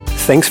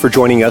Thanks for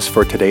joining us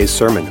for today's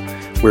sermon.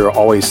 We are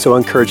always so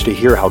encouraged to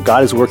hear how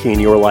God is working in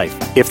your life.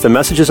 If the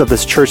messages of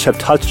this church have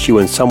touched you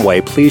in some way,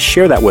 please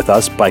share that with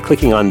us by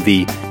clicking on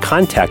the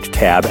Contact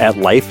tab at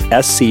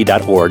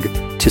lifesc.org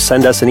to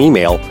send us an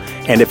email.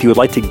 And if you would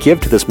like to give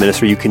to this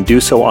ministry, you can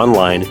do so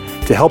online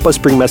to help us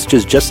bring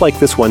messages just like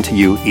this one to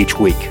you each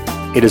week.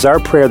 It is our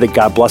prayer that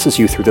God blesses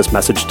you through this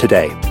message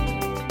today.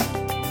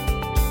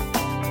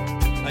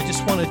 I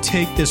just want to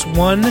take this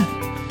one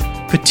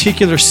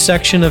particular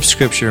section of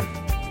Scripture,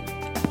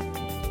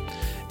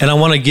 and I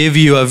want to give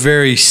you a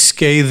very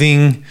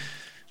scathing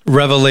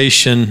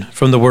revelation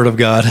from the Word of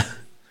God.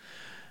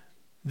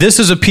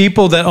 This is a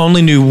people that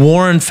only knew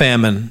war and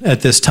famine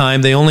at this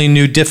time. They only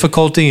knew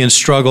difficulty and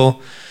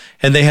struggle,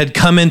 and they had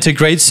come into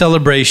great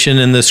celebration.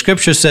 And the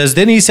Scripture says,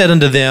 "Then he said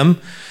unto them,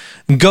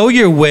 Go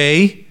your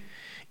way,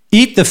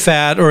 eat the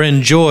fat or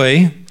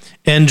enjoy,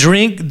 and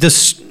drink the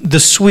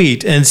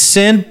sweet, and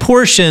send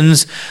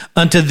portions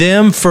unto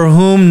them for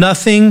whom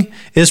nothing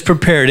is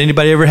prepared."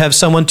 Anybody ever have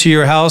someone to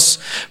your house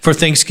for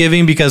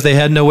Thanksgiving because they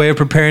had no way of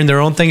preparing their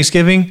own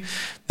Thanksgiving?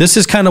 This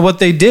is kind of what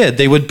they did.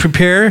 They would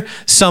prepare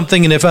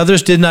something, and if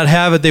others did not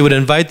have it, they would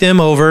invite them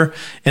over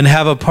and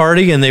have a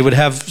party, and they would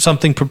have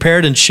something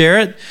prepared and share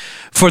it.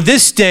 "For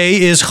this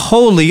day is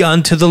holy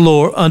unto the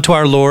Lord, unto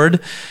our Lord.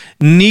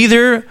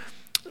 Neither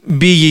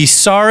be ye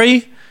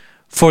sorry,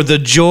 for the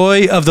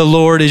joy of the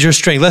Lord is your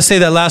strength." Let's say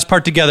that last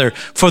part together.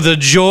 For the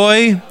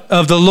joy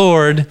of the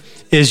Lord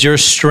is your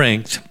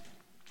strength.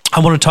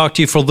 I want to talk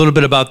to you for a little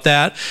bit about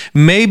that.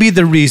 Maybe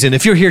the reason,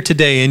 if you're here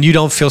today and you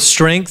don't feel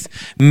strength,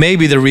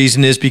 maybe the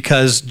reason is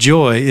because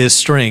joy is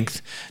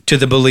strength to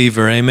the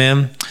believer.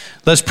 Amen.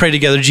 Let's pray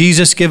together.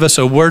 Jesus, give us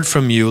a word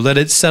from you. Let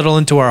it settle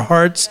into our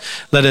hearts.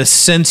 Let us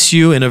sense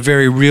you in a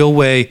very real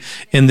way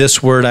in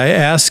this word. I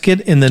ask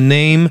it in the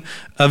name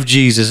of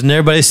Jesus. And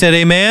everybody said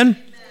amen.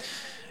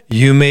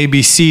 You may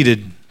be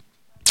seated.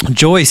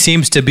 Joy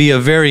seems to be a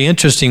very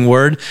interesting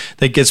word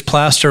that gets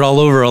plastered all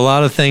over a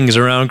lot of things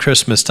around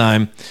Christmas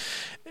time.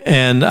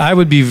 And I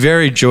would be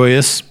very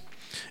joyous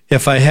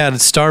if I had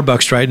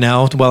Starbucks right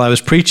now while I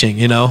was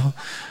preaching, I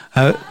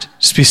would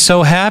just be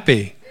so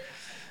happy.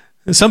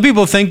 Some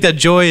people think that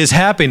joy is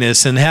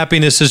happiness and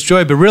happiness is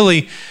joy, but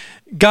really,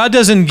 God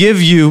doesn't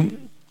give you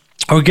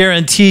or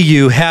guarantee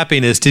you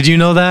happiness. Did you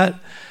know that?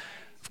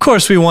 Of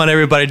course, we want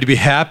everybody to be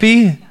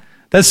happy.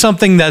 That's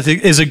something that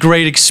is a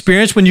great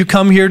experience when you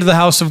come here to the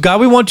house of God.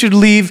 We want you to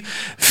leave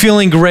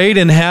feeling great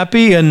and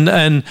happy,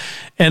 and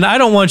I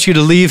don't want you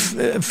to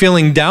leave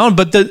feeling down.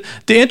 But the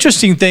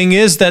interesting thing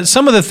is that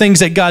some of the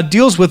things that God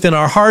deals with in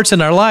our hearts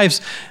and our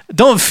lives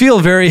don't feel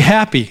very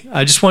happy.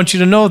 I just want you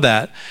to know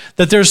that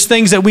there's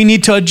things that we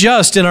need to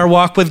adjust in our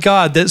walk with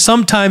God that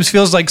sometimes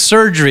feels like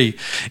surgery,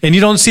 and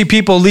you don't see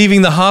people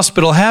leaving the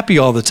hospital happy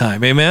all the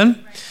time. Amen?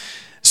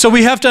 So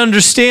we have to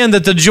understand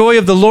that the joy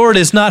of the Lord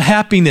is not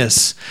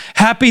happiness.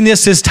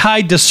 Happiness is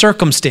tied to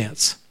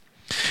circumstance.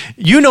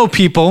 You know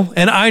people,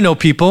 and I know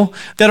people,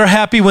 that are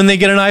happy when they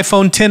get an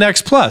iPhone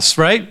XS Plus,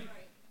 right?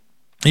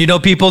 You know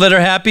people that are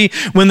happy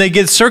when they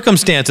get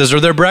circumstances, or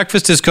their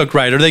breakfast is cooked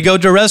right, or they go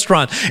to a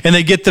restaurant and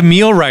they get the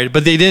meal right,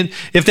 but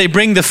if they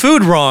bring the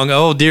food wrong,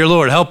 oh dear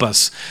Lord, help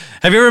us.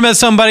 Have you ever met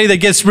somebody that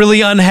gets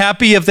really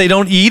unhappy if they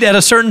don't eat at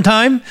a certain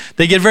time?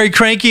 They get very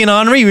cranky and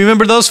ornery.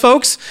 Remember those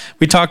folks?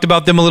 We talked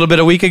about them a little bit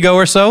a week ago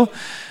or so.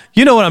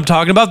 You know what I'm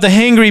talking about, the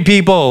hangry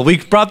people. We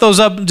brought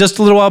those up just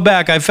a little while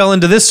back. I fell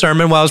into this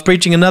sermon while I was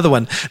preaching another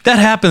one. That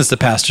happens to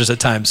pastors at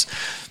times.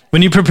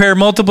 When you prepare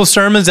multiple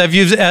sermons,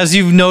 as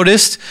you've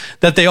noticed,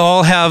 that they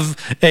all have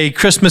a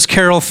Christmas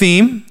carol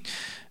theme.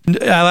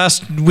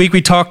 Last week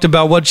we talked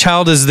about what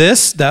child is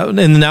this,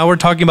 and now we're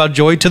talking about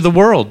joy to the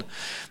world.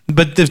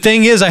 But the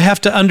thing is, I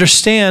have to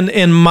understand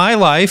in my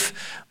life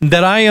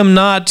that I am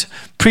not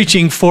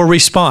preaching for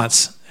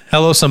response.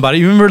 Hello, somebody.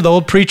 You remember the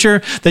old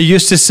preacher that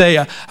used to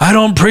say, "I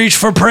don't preach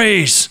for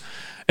praise."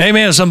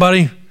 Amen,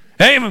 somebody.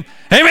 Amen,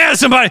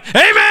 somebody.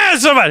 Amen,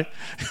 somebody.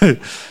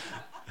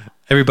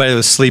 Everybody that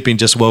was sleeping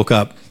just woke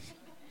up.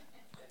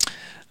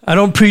 I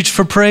don't preach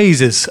for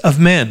praises of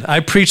men.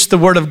 I preach the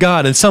word of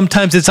God, and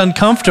sometimes it's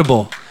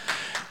uncomfortable.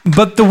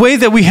 But the way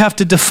that we have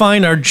to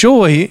define our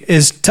joy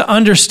is to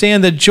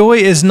understand that joy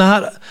is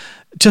not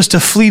just a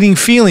fleeting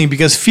feeling,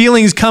 because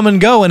feelings come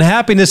and go, and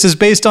happiness is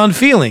based on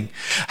feeling.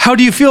 How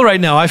do you feel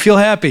right now? I feel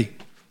happy.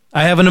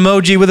 I have an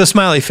emoji with a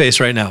smiley face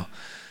right now.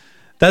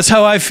 That's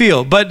how I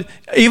feel. But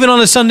even on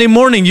a Sunday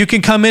morning, you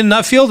can come in and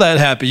not feel that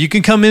happy. You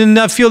can come in and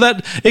not feel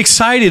that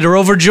excited or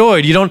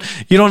overjoyed. You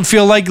don't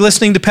feel like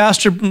listening to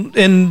Pastor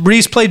and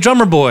Reese play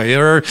drummer boy,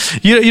 or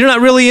you're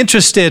not really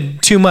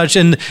interested too much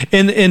in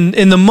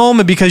the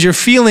moment because your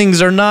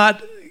feelings are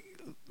not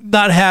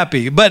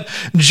happy. But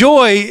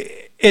joy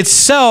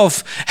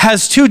itself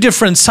has two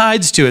different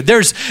sides to it.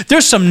 There's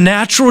some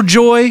natural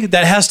joy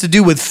that has to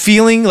do with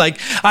feeling, like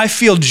I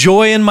feel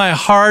joy in my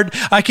heart.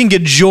 I can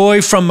get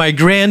joy from my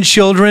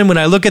grandchildren when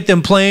I look at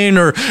them playing,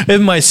 or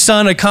if my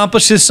son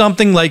accomplishes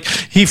something, like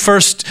he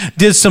first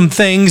did some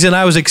things and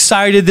I was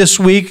excited this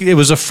week. It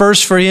was a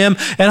first for him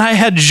and I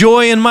had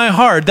joy in my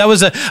heart. That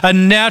was a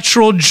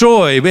natural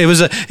joy.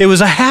 It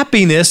was a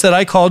happiness that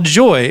I called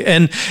joy.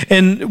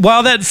 And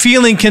while that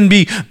feeling can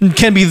be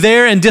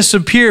there and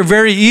disappear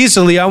very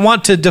easily, I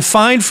want to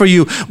define for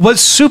you what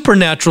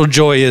supernatural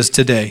joy is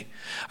today.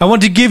 I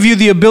want to give you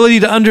the ability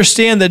to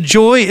understand that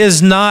joy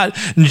is not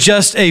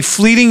just a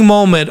fleeting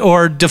moment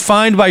or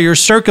defined by your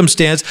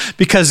circumstance,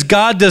 because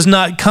God does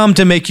not come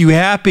to make you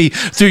happy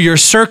through your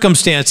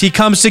circumstance. He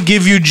comes to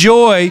give you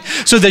joy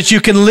so that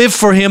you can live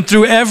for him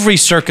through every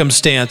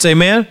circumstance.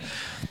 Amen?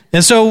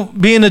 And so,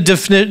 being a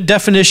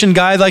definition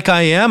guy like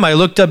I am, I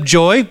looked up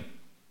joy.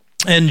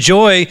 And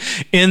joy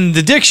in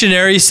the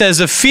dictionary says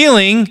a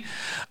feeling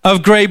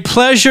of great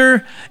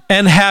pleasure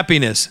and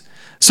happiness.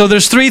 So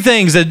there's three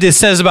things that it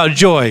says about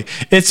joy.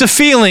 It's a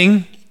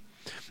feeling,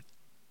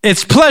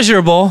 it's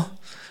pleasurable,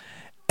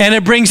 and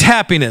it brings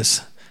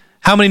happiness.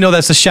 How many know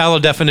that's a shallow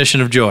definition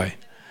of joy?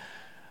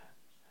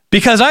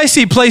 Because I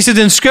see places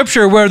in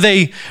Scripture where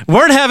they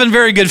weren't having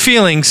very good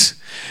feelings.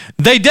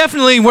 They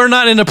definitely were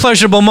not in a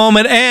pleasurable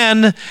moment,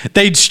 and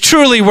they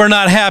truly were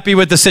not happy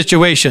with the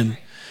situation.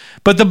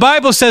 But the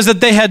Bible says that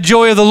they had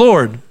joy of the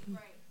Lord.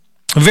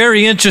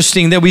 Very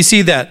interesting that we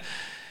see that.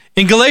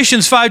 In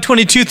Galatians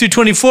 5:22 through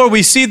 24,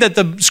 we see that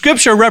the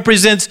Scripture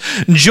represents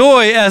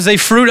joy as a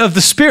fruit of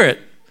the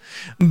Spirit.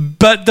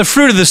 But the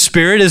fruit of the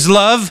Spirit is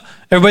love.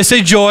 Everybody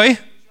say joy.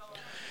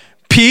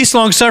 Peace,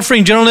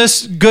 long-suffering,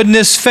 gentleness,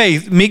 goodness,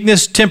 faith,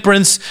 meekness,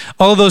 temperance,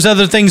 all of those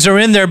other things are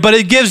in there. But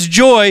it gives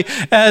joy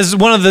as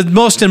one of the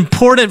most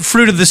important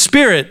fruit of the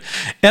Spirit.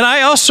 And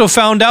I also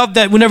found out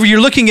that whenever you're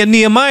looking at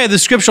Nehemiah, the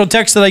scriptural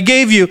text that I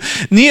gave you,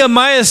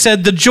 Nehemiah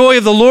said, the joy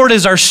of the Lord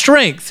is our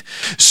strength.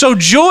 So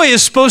joy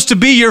is supposed to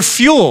be your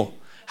fuel.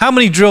 How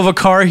many drove a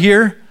car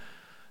here?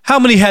 How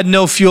many had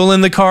no fuel in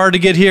the car to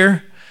get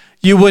here?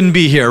 You wouldn't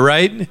be here,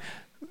 right?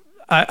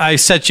 I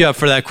set you up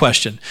for that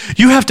question.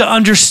 You have to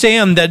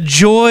understand that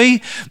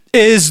joy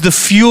is the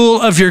fuel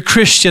of your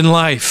Christian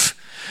life.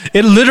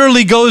 It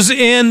literally goes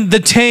in the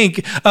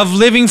tank of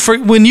living for.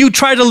 When you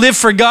try to live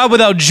for God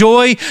without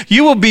joy,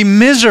 you will be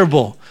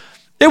miserable.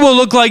 It will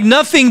look like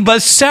nothing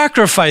but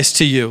sacrifice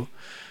to you.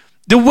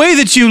 The way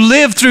that you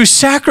live through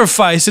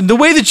sacrifice and the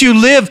way that you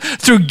live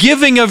through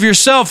giving of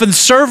yourself and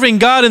serving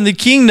God in the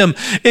kingdom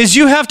is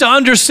you have to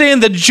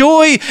understand that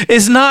joy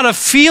is not a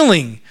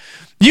feeling.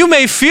 You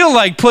may feel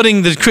like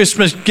putting the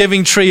Christmas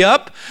giving tree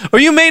up, or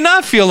you may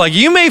not feel like it.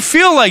 You may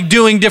feel like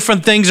doing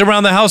different things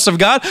around the house of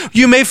God.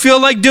 You may feel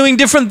like doing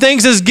different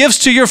things as gifts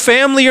to your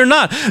family or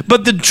not.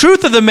 But the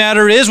truth of the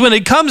matter is, when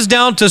it comes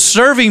down to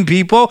serving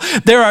people,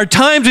 there are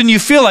times when you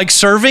feel like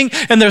serving,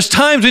 and there's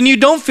times when you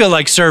don't feel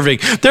like serving.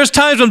 There's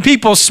times when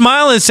people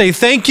smile and say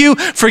thank you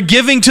for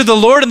giving to the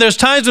Lord, and there's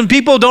times when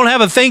people don't have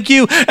a thank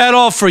you at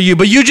all for you.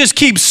 But you just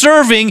keep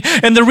serving,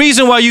 and the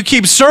reason why you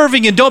keep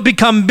serving and don't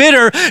become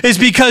bitter is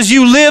because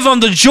you live on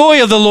the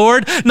joy of the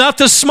Lord, not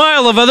the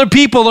smile of other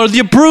people or the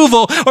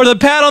approval or the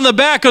pat on the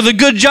back or the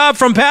good job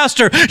from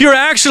pastor. You're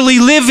actually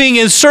living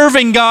and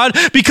serving God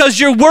because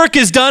your work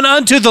is done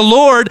unto the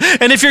Lord.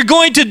 And if you're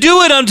going to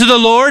do it unto the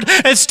Lord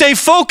and stay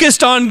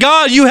focused on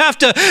God, you have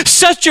to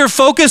set your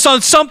focus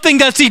on something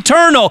that's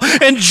eternal.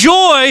 And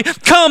joy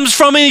comes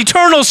from an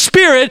eternal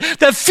spirit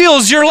that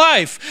fills your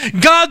life.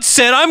 God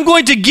said, I'm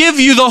going to give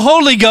you the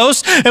Holy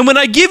Ghost. And when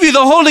I give you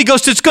the Holy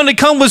Ghost, it's going to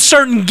come with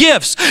certain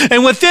gifts.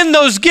 And within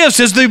those gifts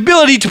is the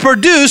ability to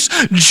produce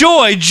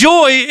joy.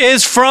 Joy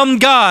is from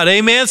God.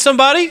 Amen,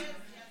 somebody?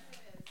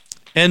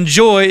 And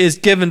joy is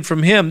given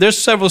from him. There's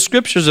several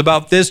scriptures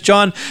about this.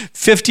 John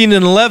 15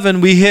 and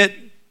 11, we hit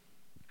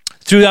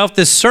throughout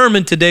this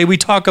sermon today. We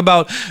talk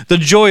about the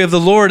joy of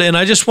the Lord. And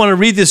I just want to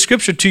read this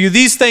scripture to you.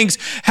 These things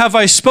have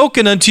I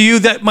spoken unto you,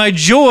 that my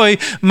joy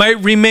might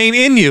remain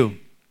in you.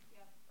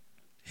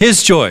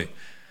 His joy.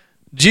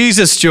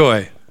 Jesus'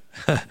 joy.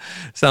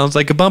 Sounds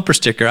like a bumper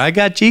sticker. I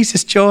got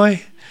Jesus'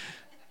 joy.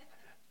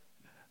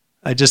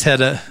 I just had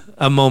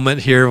a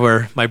moment here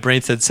where my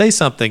brain said, say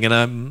something,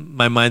 and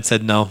my mind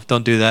said, no,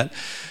 don't do that.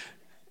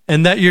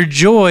 And that your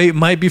joy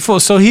might be full.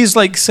 So he's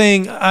like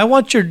saying, I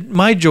want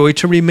my joy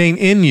to remain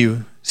in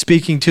you,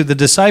 speaking to the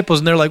disciples.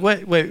 And they're like,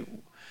 wait,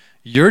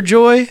 your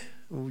joy?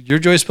 Your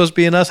joy is supposed to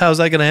be in us? How's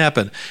that going to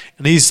happen?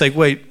 And he's like,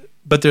 wait,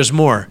 but there's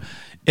more.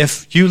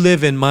 If you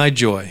live in my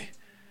joy,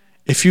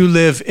 if you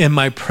live in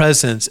my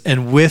presence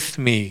and with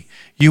me,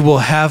 you will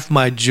have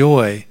my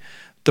joy.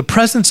 The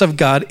presence of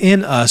God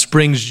in us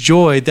brings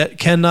joy that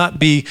cannot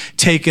be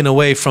taken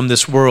away from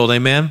this world.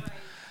 Amen?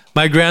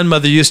 My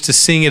grandmother used to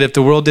sing it, if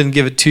the world didn't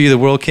give it to you, the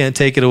world can't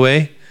take it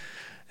away.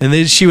 And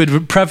then she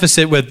would preface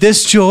it with,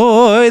 this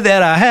joy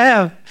that I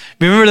have.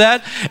 Remember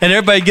that? And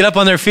everybody get up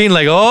on their feet and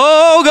like,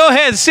 oh, go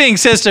ahead, sing,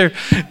 sister.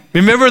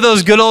 Remember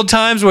those good old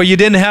times where you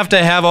didn't have to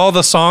have all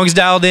the songs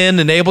dialed in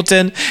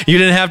Ableton? You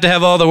didn't have to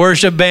have all the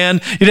worship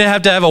band. You didn't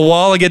have to have a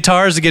wall of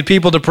guitars to get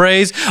people to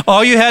praise.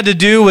 All you had to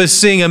do was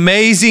sing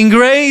Amazing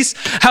Grace.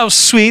 How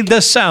sweet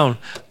the sound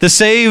that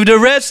saved a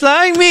wretch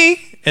like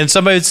me. And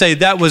somebody would say,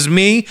 that was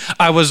me.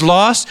 I was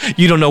lost.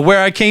 You don't know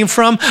where I came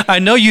from. I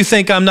know you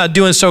think I'm not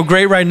doing so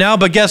great right now,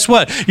 but guess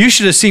what? You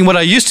should have seen what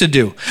I used to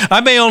do.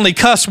 I may only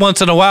cuss once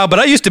in a while, but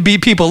I used to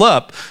beat people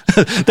up.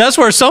 That's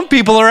where some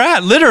people are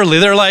at, literally.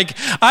 They're like,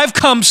 I've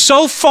come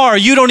so far,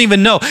 you don't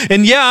even know.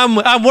 And yeah,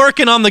 I'm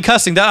working on the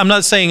cussing. I'm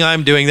not saying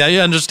I'm doing that.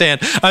 You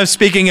understand? I'm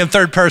speaking in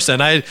third person.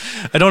 I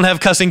don't have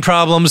cussing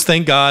problems,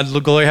 thank God.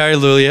 Glory,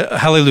 hallelujah,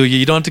 hallelujah.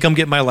 You don't have to come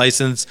get my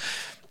license.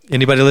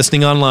 Anybody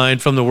listening online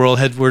from the World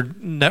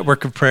Headward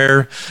Network of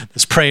Prayer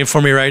that's praying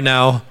for me right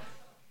now.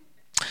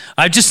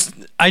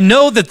 I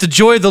know that the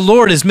joy of the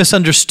Lord is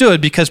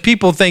misunderstood because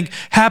people think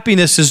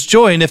happiness is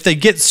joy. And if they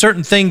get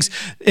certain things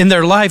in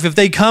their life, if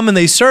they come and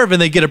they serve and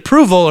they get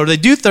approval or they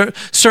do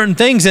certain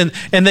things and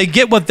they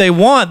get what they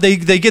want, they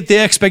get the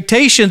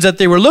expectations that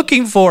they were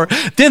looking for,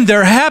 then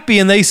they're happy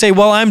and they say,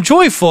 well, I'm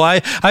joyful. I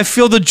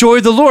feel the joy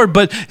of the Lord.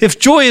 But if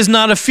joy is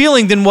not a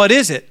feeling, then what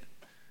is it?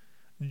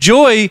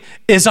 Joy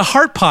is a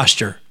heart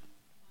posture.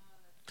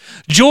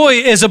 Joy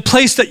is a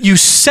place that you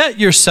set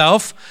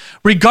yourself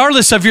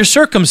regardless of your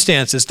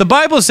circumstances. The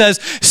Bible says,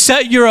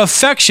 set your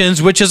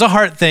affections, which is a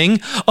heart thing,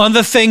 on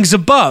the things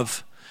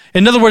above.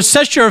 In other words,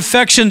 set your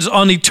affections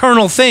on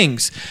eternal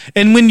things.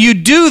 And when you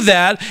do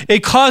that,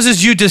 it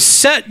causes you to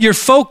set your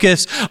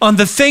focus on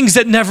the things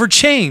that never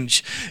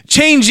change.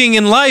 Changing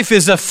in life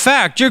is a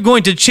fact. You're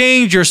going to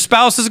change. Your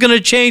spouse is going to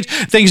change.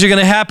 Things are going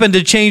to happen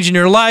to change in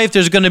your life.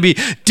 There's going to be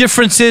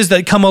differences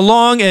that come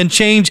along and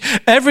change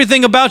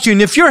everything about you.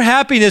 And if your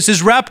happiness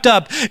is wrapped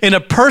up in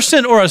a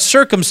person or a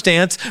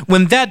circumstance,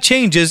 when that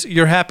changes,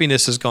 your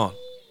happiness is gone.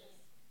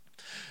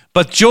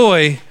 But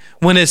joy,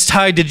 when it's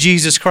tied to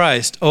Jesus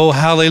Christ, oh,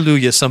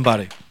 hallelujah,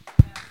 somebody.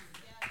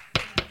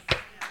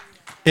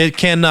 It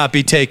cannot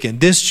be taken.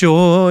 This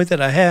joy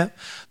that I have,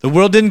 the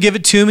world didn't give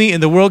it to me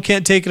and the world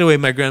can't take it away,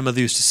 my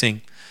grandmother used to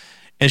sing.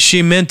 And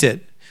she meant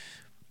it.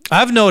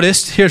 I've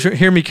noticed,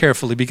 hear me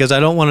carefully because I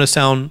don't want to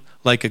sound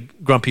like a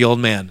grumpy old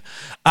man.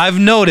 I've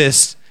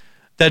noticed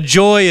that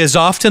joy is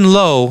often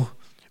low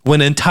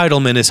when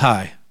entitlement is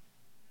high.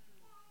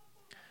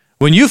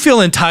 When you feel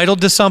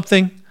entitled to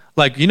something,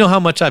 like, you know how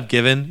much I've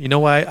given? You know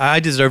why? I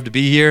deserve to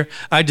be here.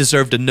 I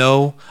deserve to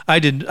know. I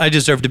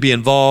deserve to be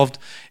involved.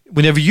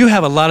 Whenever you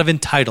have a lot of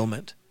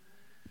entitlement,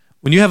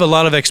 when you have a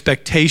lot of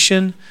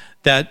expectation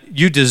that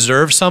you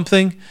deserve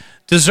something,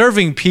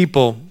 deserving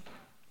people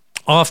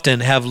often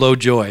have low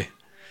joy.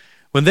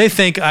 When they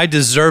think, I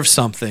deserve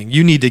something,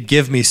 you need to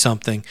give me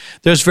something,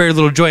 there's very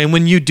little joy. And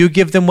when you do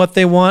give them what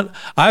they want,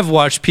 I've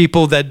watched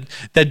people that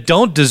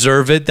don't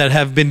deserve it, that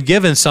have been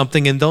given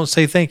something and don't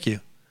say thank you,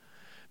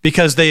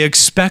 because they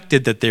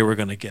expected that they were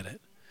going to get it.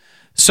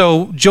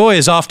 So joy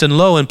is often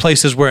low in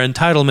places where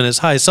entitlement is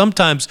high.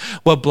 Sometimes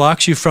what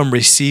blocks you from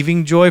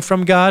receiving joy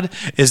from God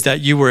is that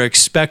you were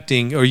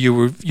expecting or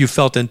you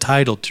felt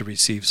entitled to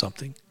receive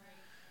something.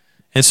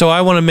 And so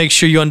I want to make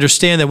sure you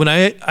understand that when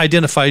I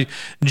identify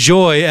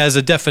joy as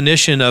a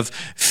definition of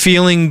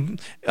feeling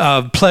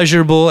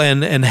pleasurable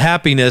and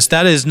happiness,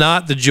 that is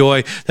not the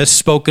joy that's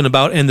spoken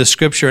about in the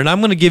scripture. And I'm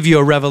going to give you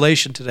a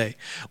revelation today,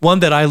 one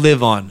that I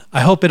live on.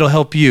 I hope it'll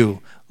help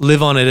you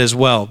live on it as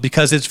well,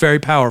 because it's very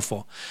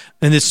powerful.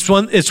 And it's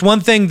one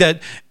thing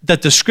that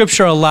the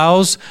scripture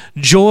allows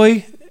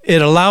joy.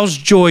 It allows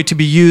joy to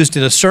be used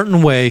in a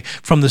certain way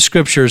from the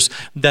scriptures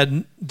that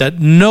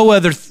no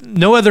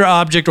other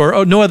object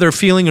or no other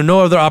feeling or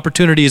no other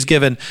opportunity is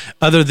given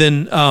other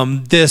than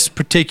this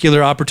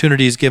particular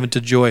opportunity is given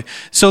to joy.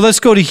 So let's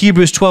go to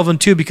Hebrews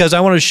 12:2 because I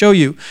want to show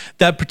you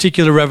that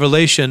particular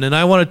revelation. And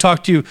I want to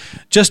talk to you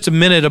just a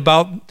minute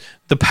about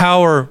the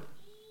power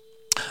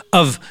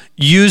of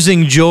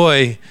using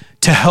joy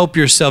to help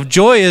yourself.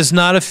 Joy is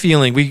not a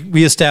feeling.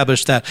 We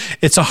established that.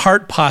 It's a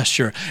heart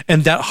posture.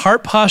 And that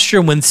heart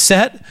posture, when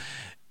set,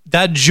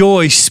 that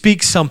joy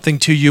speaks something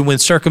to you when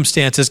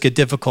circumstances get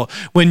difficult.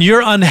 When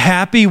you're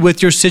unhappy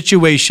with your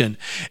situation,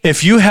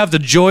 if you have the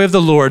joy of the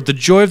Lord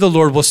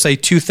will say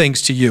two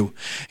things to you.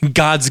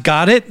 God's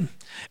got it,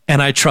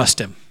 and I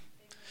trust him.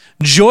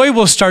 Joy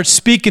will start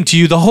speaking to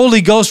you. The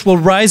Holy Ghost will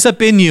rise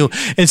up in you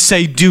and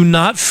say, do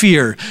not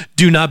fear,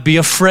 do not be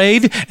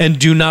afraid, and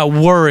do not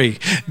worry.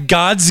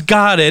 God's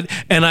got it,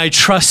 and I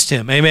trust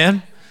him.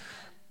 Amen?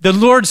 The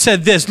Lord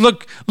said this,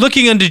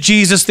 looking unto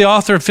Jesus, the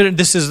author and finisher,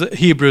 this is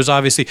Hebrews,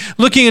 obviously.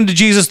 Looking unto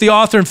Jesus, the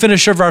author and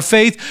finisher of our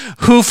faith,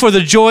 who for the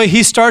joy,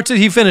 he starts it,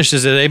 he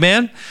finishes it,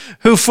 amen?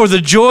 Who for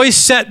the joy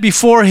set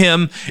before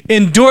him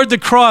endured the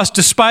cross,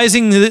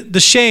 despising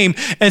the shame,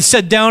 and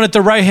sat down at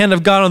the right hand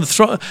of God on the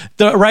throne,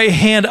 the right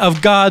hand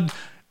of God,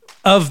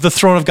 of the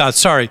throne of God.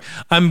 Sorry,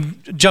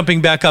 I'm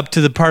jumping back up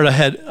to the part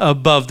ahead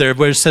above there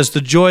where it says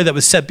the joy that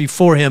was set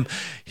before him,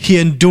 he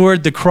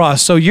endured the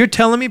cross. So you're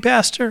telling me,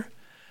 Pastor,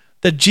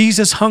 that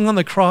Jesus hung on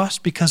the cross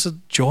because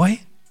of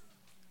joy?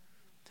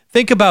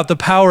 Think about the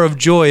power of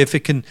joy if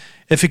it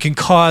can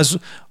cause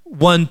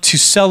one to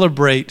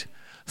celebrate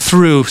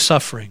through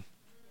suffering.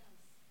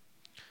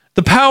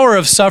 The power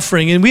of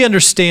suffering, and we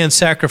understand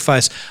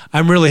sacrifice.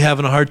 I'm really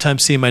having a hard time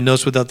seeing my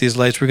notes without these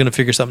lights. We're going to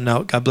figure something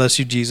out. God bless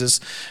you,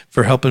 Jesus,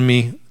 for helping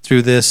me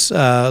through this.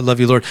 Love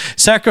you, Lord.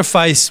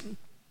 Sacrifice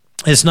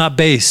is not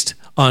based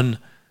on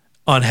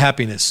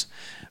happiness.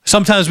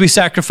 Sometimes we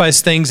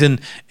sacrifice things and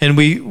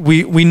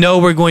we know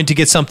we're going to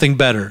get something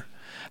better.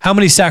 How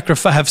many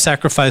have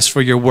sacrificed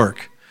for your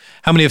work?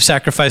 How many have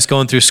sacrificed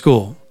going through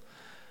school?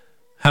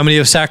 How many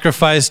have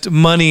sacrificed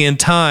money and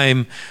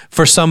time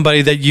for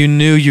somebody that you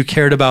knew you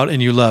cared about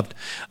and you loved?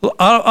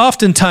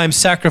 Oftentimes,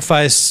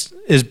 sacrifice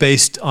is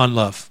based on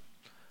love.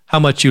 How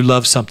much you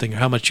love something or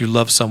how much you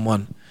love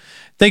someone.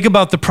 Think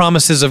about the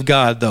promises of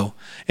God, though.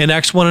 In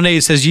Acts 1:8,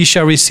 it says, "Ye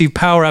shall receive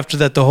power after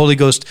that the Holy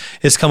Ghost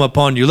is come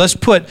upon you." Let's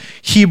put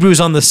Hebrews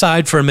on the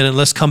side for a minute.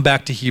 Let's come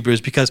back to Hebrews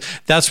because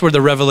that's where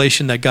the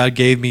revelation that God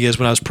gave me is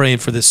when I was praying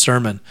for this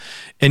sermon.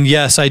 And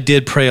yes, I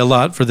did pray a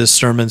lot for this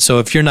sermon. So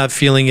if you're not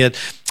feeling it,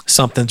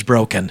 something's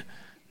broken.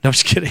 No, I'm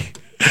just kidding.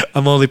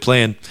 I'm only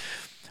playing.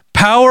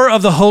 Power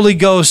of the Holy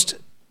Ghost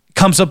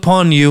comes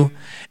upon you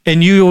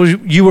and you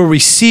will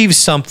receive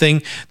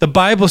something. The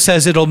Bible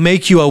says it'll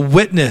make you a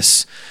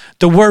witness.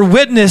 The word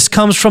witness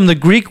comes from the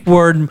Greek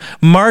word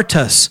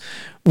martus,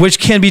 which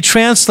can be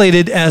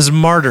translated as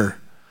martyr.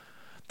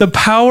 The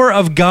power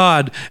of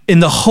God in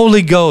the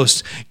Holy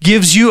Ghost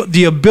gives you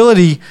the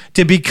ability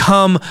to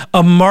become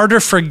a martyr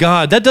for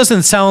God. That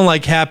doesn't sound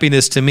like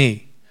happiness to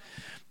me.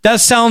 That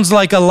sounds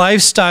like a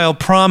lifestyle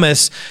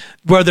promise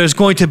where there's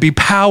going to be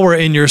power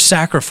in your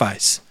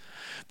sacrifice.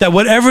 That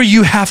whatever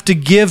you have to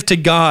give to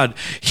God,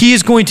 He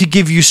is going to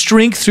give you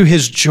strength through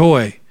His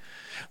joy.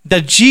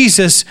 That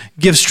Jesus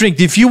gives strength.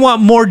 If you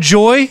want more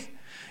joy,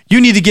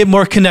 you need to get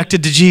more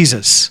connected to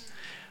Jesus.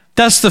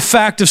 That's the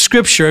fact of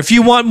Scripture. If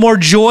you want more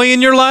joy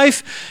in your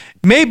life,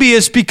 maybe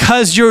it's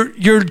because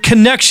your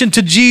connection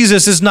to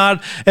Jesus is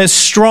not as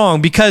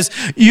strong, because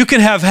you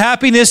can have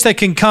happiness that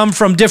can come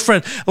from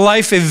different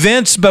life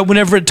events, but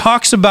whenever it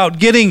talks about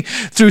getting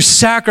through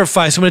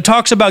sacrifice, when it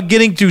talks about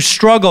getting through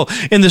struggle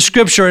in the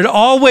Scripture, it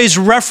always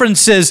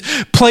references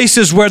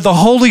places where the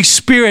Holy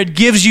Spirit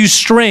gives you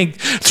strength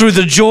through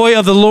the joy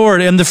of the Lord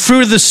and the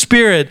fruit of the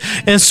Spirit.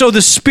 And so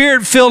the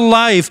Spirit-filled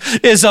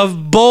life is a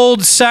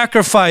bold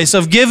sacrifice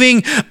of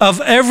giving of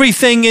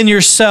everything in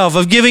yourself,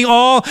 of giving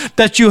all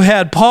that you have.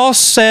 Paul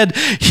said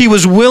he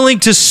was willing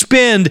to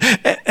spend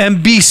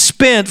and be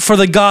spent for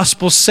the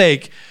gospel's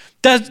sake.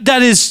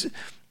 That is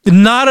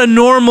not a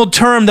normal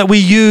term that we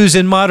use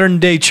in modern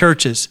day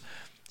churches.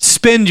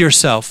 Spend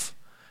yourself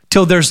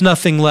till there's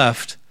nothing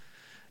left.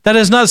 That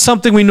is not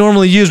something we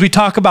normally use. We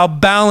talk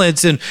about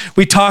balance and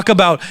we talk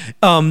about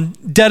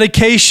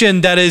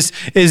dedication that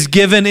is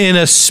given in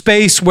a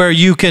space where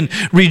you can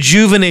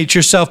rejuvenate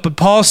yourself. But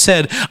Paul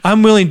said,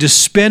 I'm willing to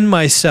spend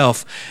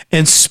myself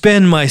and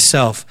spend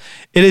myself.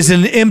 It is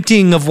an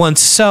emptying of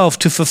oneself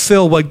to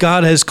fulfill what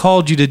God has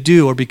called you to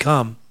do or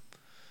become.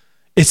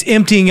 It's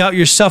emptying out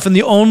yourself. And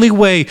the only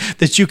way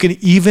that you can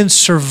even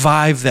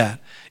survive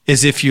that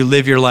is if you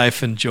live your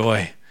life in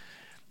joy.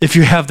 If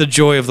you have the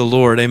joy of the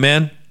Lord.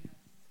 Amen?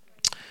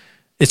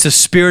 It's a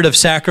spirit of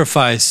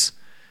sacrifice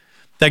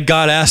that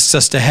God asks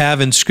us to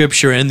have in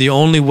Scripture. And the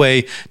only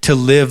way to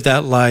live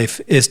that life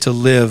is to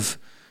live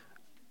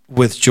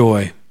with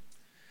joy.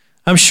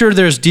 I'm sure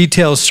there's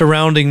details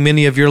surrounding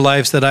many of your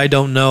lives that I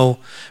don't know,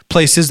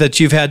 places that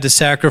you've had to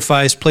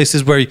sacrifice,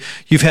 places where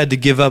you've had to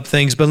give up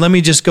things. But let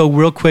me just go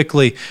real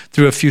quickly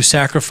through a few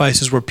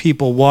sacrifices where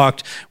people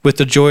walked with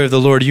the joy of the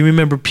Lord. You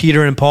remember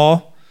Peter and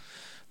Paul?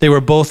 They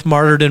were both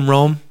martyred in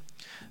Rome.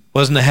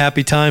 Wasn't a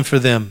happy time for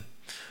them.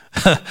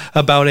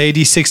 About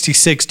AD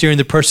 66, during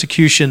the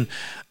persecution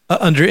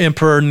under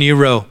Emperor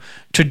Nero,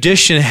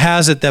 tradition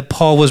has it that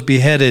Paul was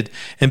beheaded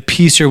and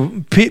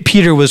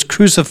Peter was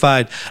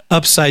crucified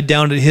upside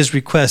down at his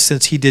request,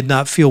 since he did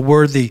not feel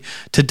worthy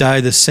to die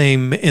in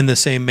the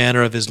same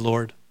manner of his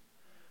Lord.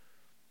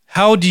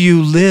 How do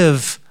you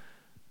live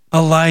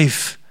a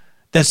life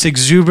that's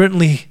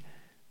exuberantly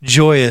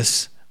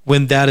joyous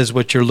when that is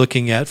what you're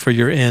looking at for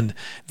your end?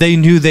 They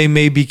knew they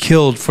may be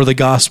killed for the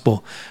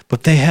gospel,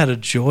 but they had a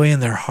joy in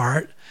their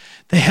heart.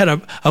 They had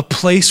a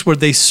place where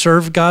they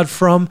served God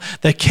from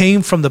that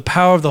came from the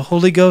power of the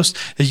Holy Ghost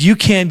that you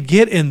can't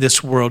get in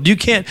this world. You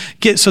can't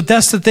get, so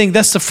that's the thing.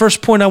 That's the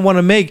first point I want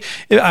to make.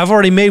 I've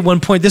already made one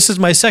point. This is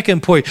my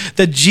second point,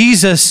 that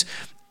Jesus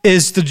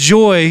is the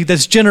joy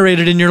that's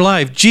generated in your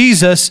life.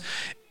 Jesus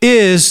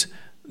is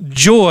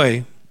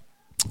joy.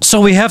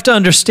 So we have to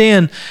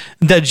understand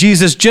that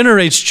Jesus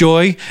generates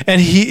joy and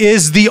He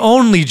is the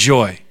only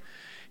joy.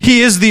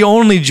 He is the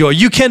only joy.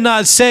 You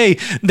cannot say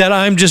that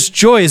I'm just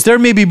joyous. There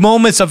may be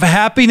moments of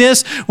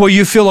happiness where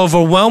you feel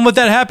overwhelmed with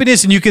that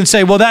happiness, and you can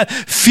say, well, that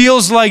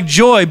feels like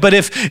joy. But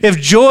if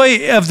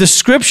joy of the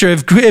scripture,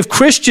 if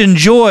Christian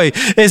joy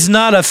is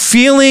not a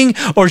feeling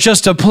or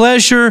just a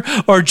pleasure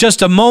or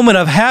just a moment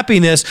of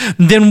happiness,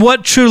 then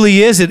what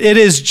truly is it? It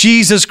is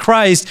Jesus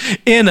Christ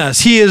in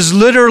us. He is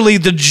literally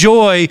the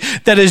joy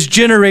that is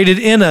generated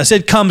in us.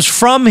 It comes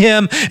from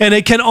him, and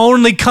it can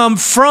only come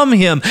from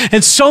him.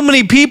 And so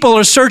many people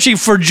are searching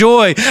for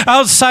joy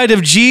outside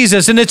of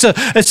Jesus, and it's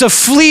a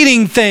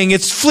fleeting thing.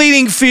 It's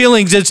fleeting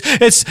feelings.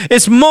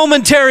 It's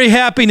momentary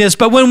happiness.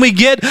 But when we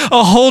get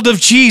a hold of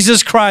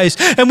Jesus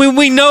Christ, and when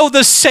we know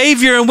the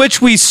Savior in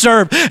which we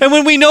serve, and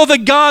when we know the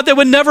God that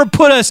would never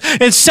put us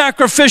in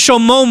sacrificial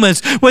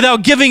moments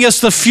without giving us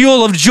the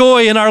fuel of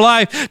joy in our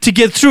life to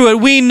get through it,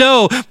 we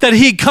know that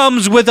he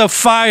comes with a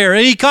fire,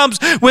 and he comes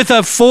with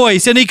a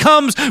voice, and he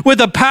comes with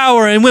a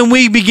power. And when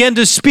we begin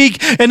to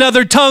speak in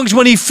other tongues,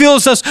 when he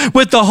fills us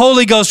with the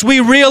Holy Ghost, we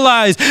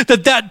realize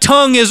that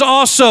tongue is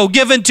also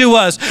given to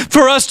us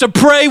for us to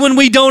pray when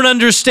we don't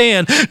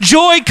understand.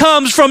 Joy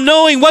comes from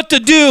knowing what to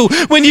do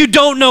when you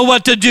don't know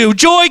what to do.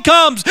 Joy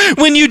comes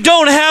when you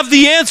don't have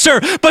the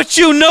answer, but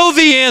you know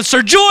the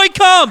answer. Joy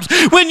comes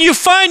when you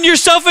find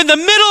yourself in the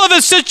middle of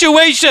a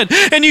situation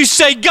and you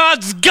say,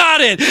 God's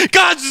got it.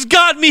 God's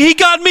got me. He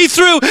got me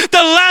through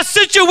the last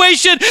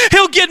situation.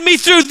 He'll get me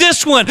through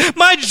this one.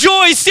 My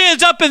joy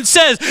stands up and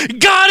says,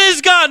 God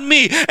has got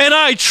me, and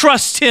I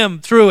trust him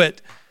through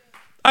it.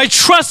 I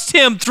trust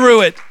him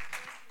through it.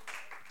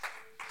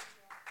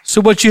 So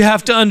what you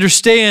have to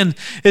understand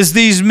is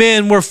these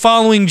men were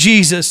following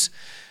Jesus.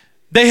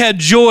 They had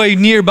joy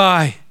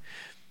nearby.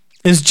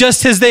 And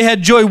just as they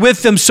had joy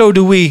with them, so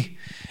do we.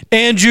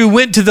 Andrew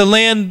went to the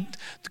land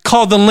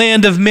called the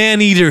land of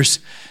man-eaters.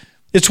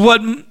 It's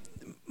what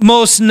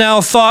most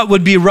now thought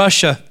would be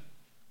Russia.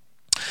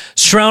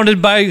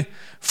 Surrounded by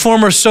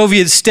former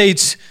Soviet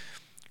states,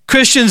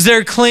 Christians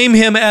there claim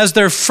him as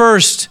their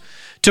first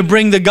to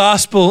bring the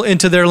gospel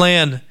into their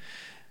land.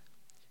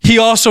 He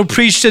also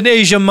preached in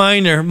Asia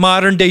Minor,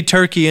 modern-day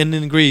Turkey, and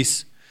in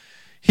Greece.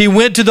 He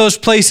went to those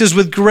places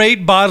with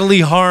great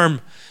bodily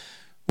harm,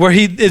 where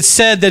it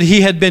said that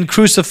he had been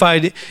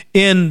crucified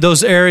in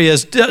those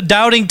areas.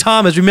 Doubting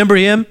Thomas, remember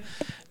him?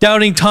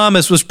 Doubting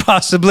Thomas was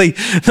possibly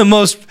the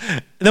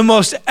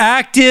most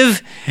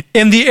active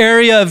in the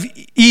area of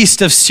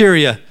east of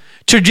Syria.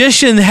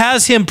 Tradition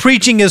has him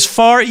preaching as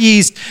far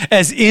east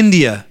as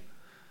India,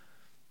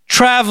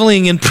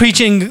 traveling and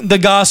preaching the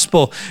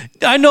gospel.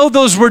 I know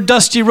those were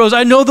dusty roads.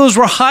 I know those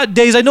were hot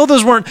days. I know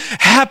those weren't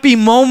happy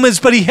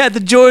moments, but he had the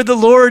joy of the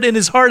Lord in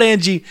his heart,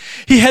 Angie.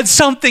 He had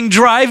something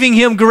driving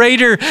him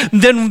greater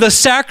than the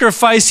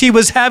sacrifice he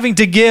was having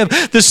to give.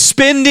 The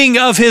spending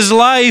of his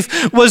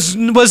life was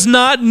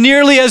not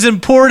nearly as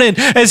important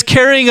as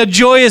carrying a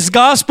joyous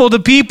gospel to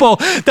people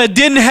that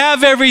didn't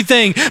have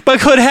everything, but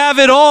could have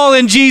it all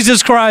in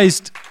Jesus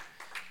Christ.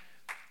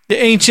 The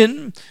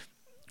ancient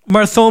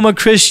Marthoma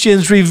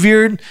Christians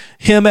revered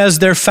him as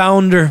their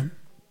founder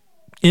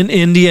in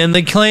India, and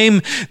they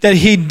claim that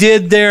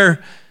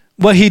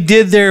what he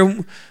did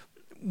there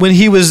when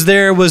he was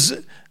there was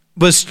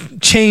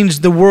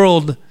changed the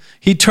world.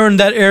 He turned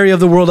that area of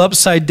the world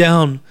upside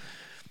down.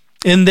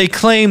 And they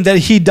claim that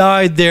he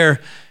died there,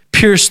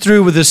 pierced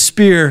through with a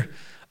spear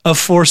of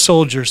 4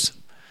 soldiers.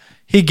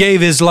 He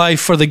gave his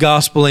life for the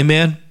gospel,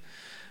 amen?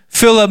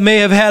 Philip may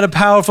have had a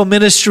powerful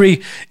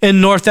ministry in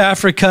North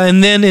Africa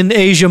and then in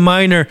Asia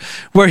Minor,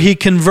 where he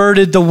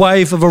converted the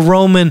wife of a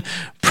Roman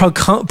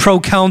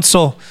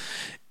proconsul.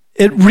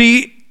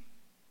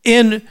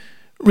 In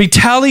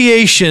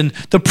retaliation,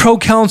 the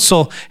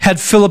proconsul had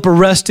Philip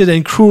arrested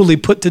and cruelly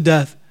put to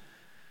death.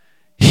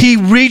 He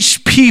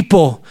reached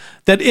people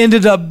that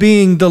ended up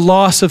being the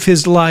loss of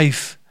his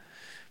life.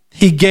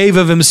 He gave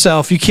of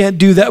himself. You can't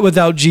do that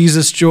without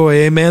Jesus' joy.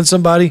 Amen,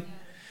 somebody?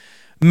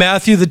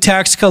 Matthew, the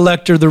tax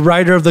collector, the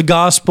writer of the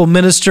gospel,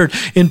 ministered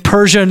in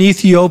Persia and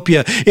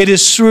Ethiopia. It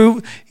is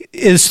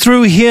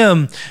through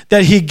him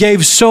that he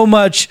gave so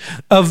much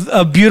of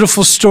a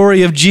beautiful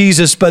story of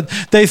Jesus, but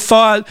they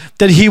thought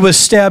that he was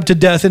stabbed to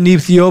death in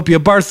Ethiopia.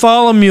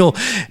 Bartholomew,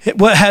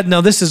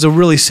 now this is a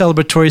really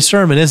celebratory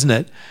sermon, isn't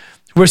it?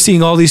 We're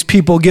seeing all these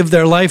people give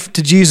their life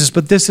to Jesus,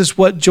 but this is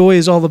what joy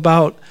is all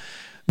about.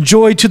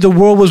 Joy to the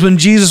world was when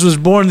Jesus was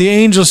born. The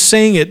angels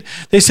sang it.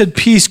 They said,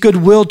 peace,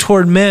 goodwill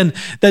toward men.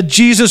 That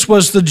Jesus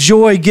was the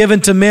joy given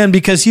to men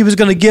because he was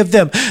going to give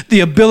them the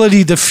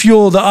ability, the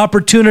fuel, the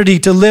opportunity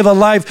to live a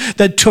life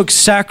that took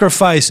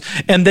sacrifice.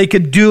 And they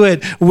could do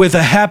it with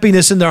a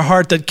happiness in their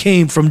heart that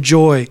came from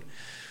joy.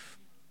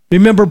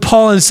 Remember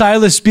Paul and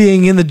Silas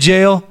being in the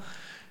jail?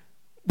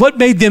 What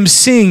made them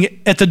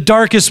sing at the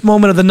darkest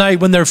moment of the night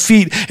when their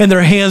feet and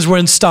their hands were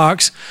in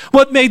stocks?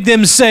 What made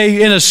them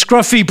say in a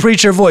scruffy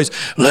preacher voice,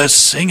 let's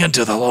sing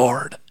unto the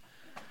Lord?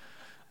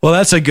 Well,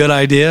 that's a good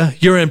idea.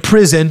 You're in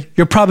prison.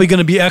 You're probably going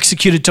to be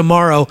executed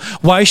tomorrow.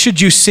 Why should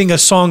you sing a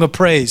song of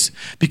praise?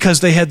 Because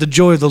they had the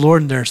joy of the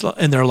Lord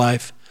in their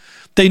life.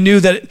 They knew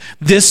that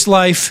this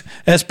life,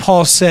 as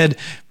Paul said,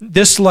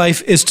 This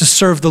life is to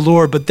serve the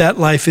Lord, but that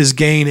life is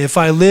gain. If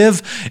I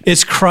live,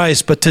 it's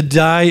Christ, but to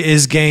die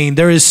is gain.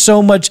 There is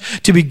so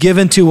much to be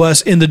given to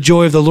us in the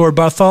joy of the Lord.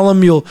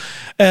 Bartholomew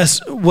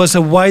was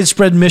a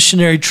widespread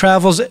missionary.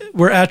 Travels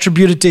were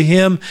attributed to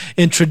him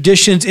in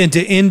traditions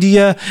into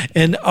India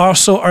and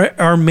also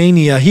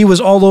Armenia. He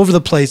was all over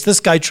the place. This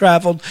guy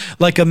traveled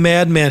like a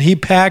madman. He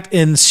packed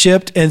and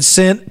shipped and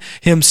sent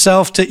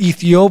himself to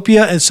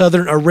Ethiopia and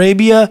southern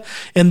Arabia,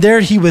 and there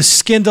he was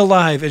skinned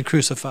alive and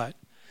crucified.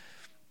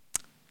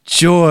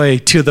 Joy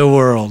to the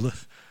world.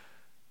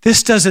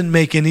 This doesn't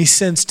make any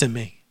sense to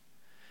me.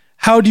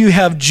 How do you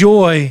have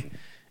joy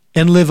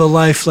and live a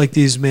life like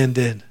these men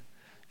did?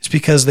 It's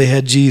because they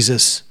had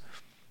Jesus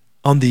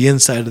on the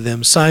inside of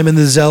them. Simon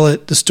the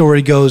Zealot, the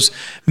story goes,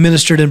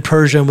 ministered in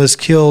Persia and was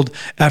killed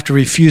after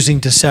refusing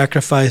to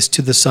sacrifice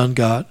to the sun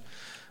god.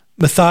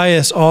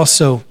 Matthias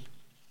also,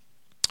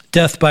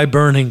 death by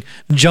burning.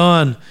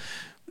 John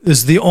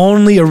is the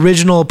only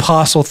original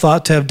apostle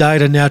thought to have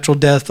died a natural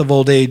death of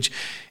old age.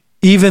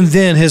 Even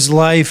then, his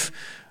life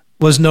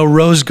was no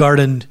rose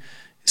garden,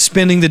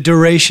 spending the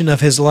duration of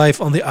his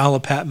life on the Isle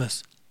of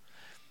Patmos.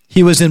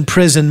 He was in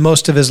prison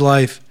most of his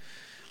life.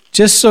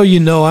 Just so you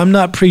know, I'm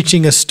not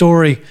preaching a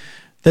story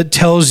that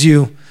tells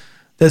you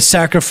that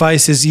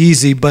sacrifice is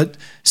easy, but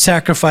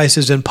sacrifice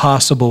is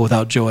impossible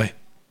without joy.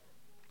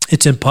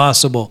 It's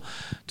impossible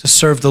to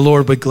serve the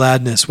Lord with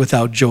gladness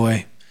without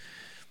joy.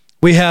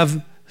 We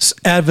have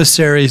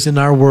adversaries in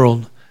our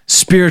world,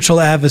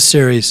 spiritual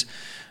adversaries.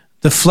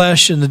 The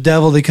flesh and the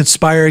devil, they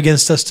conspire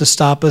against us to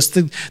stop us.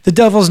 The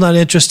devil's not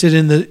interested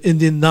in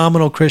the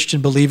nominal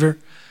Christian believer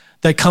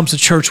that comes to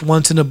church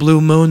once in a blue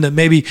moon, that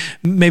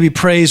maybe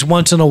prays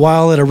once in a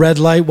while at a red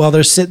light while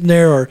they're sitting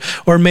there,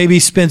 or maybe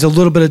spends a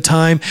little bit of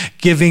time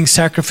giving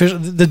sacrificial.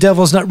 The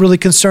devil's not really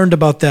concerned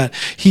about that.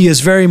 He is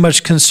very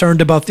much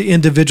concerned about the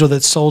individual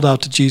that's sold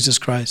out to Jesus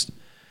Christ,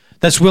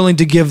 that's willing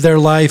to give their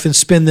life and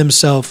spend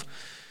themselves.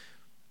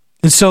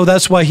 And so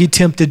that's why he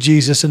tempted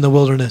Jesus in the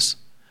wilderness,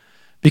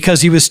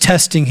 because he was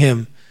testing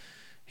him.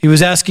 He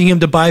was asking him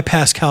to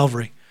bypass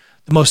Calvary,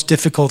 the most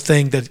difficult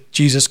thing that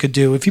Jesus could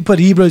do. If you put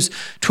Hebrews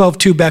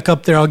 12:2 back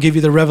up there, I'll give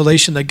you the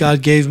revelation that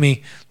God gave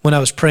me when I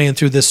was praying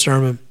through this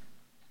sermon.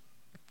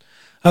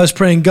 I was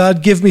praying,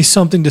 God, give me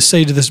something to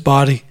say to this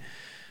body,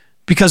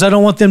 because I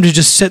don't want them to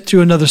just sit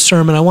through another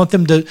sermon. I want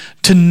them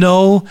to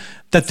know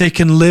that they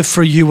can live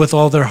for you with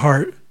all their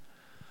heart.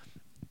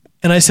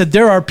 And I said,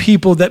 there are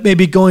people that may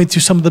be going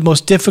through some of the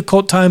most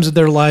difficult times of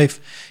their life,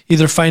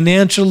 either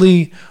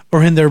financially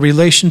or in their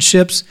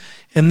relationships,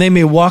 and they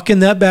may walk in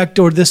that back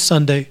door this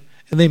Sunday,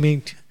 and they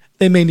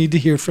may need to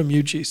hear from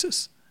you,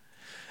 Jesus.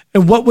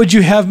 And what would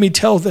you have me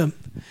tell them?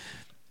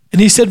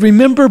 And he said,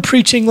 remember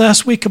preaching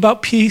last week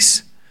about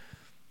peace?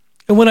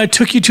 And when I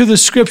took you to the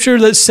scripture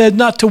that said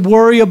not to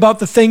worry about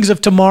the things of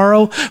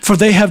tomorrow, for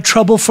they have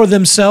trouble for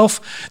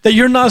themselves, that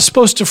you're not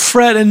supposed to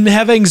fret and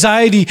have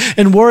anxiety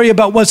and worry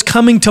about what's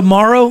coming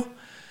tomorrow.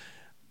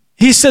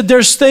 He said,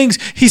 there's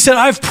things, he said,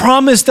 I've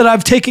promised that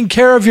I've taken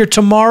care of your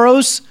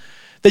tomorrows,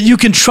 that you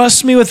can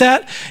trust me with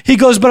that. He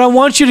goes, but I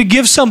want you to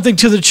give something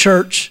to the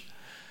church.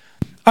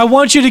 I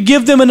want you to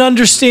give them an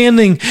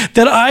understanding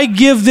that I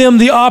give them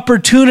the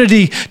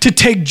opportunity to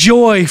take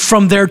joy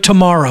from their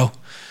tomorrow.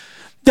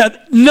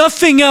 That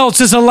nothing else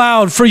is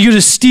allowed for you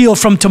to steal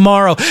from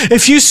tomorrow.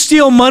 If you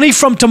steal money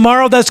from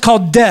tomorrow, that's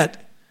called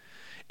debt.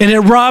 And it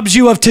robs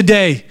you of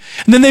today.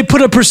 And then they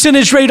put a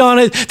percentage rate on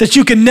it that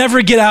you can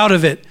never get out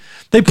of it.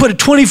 They put a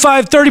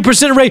 25,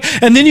 30% rate,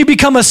 and then you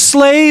become a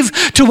slave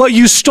to what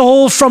you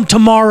stole from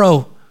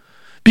tomorrow,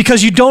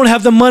 because you don't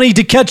have the money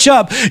to catch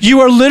up.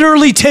 You are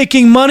literally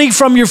taking money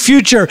from your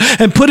future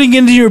and putting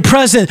into your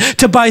present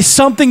to buy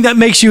something that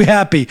makes you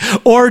happy,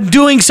 or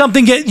doing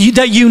something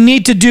that you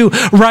need to do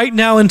right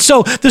now. And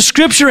so the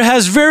scripture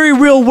has very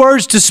real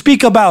words to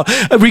speak about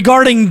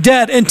regarding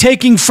debt and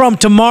taking from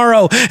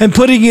tomorrow and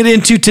putting it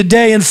into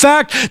today. In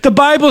fact, the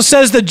Bible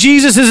says that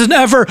Jesus is an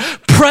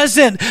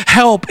ever-present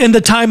help in the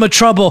time of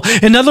trouble.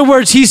 In other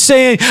words, he's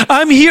saying,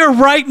 I'm here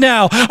right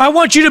now. I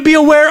want you to be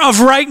aware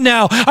of right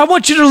now. I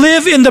want you to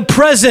live in the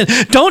present.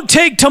 Don't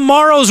take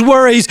tomorrow's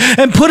worries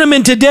and put them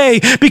in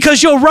today,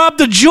 because you'll rob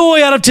the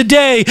joy out of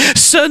today,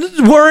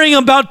 worrying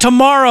about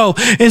tomorrow.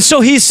 And so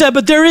he said,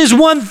 but there is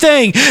one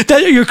thing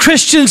that your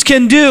Christians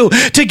can do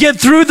to get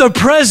through the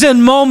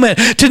present moment,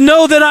 to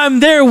know that I'm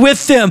there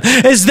with them,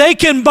 is they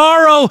can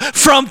borrow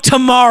from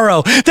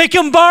tomorrow. They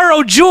can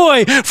borrow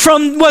joy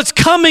from what's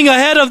coming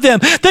ahead of them.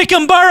 They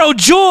can borrow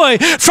joy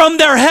from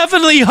their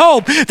heavenly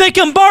hope. They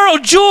can borrow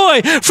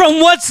joy from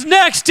what's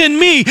next in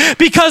me,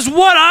 because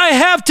what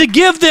I have to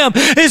give them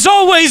is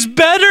always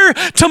better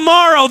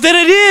tomorrow than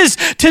it is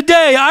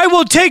today. I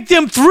will take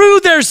them through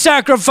their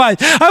sacrifice.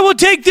 I will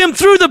take them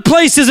through the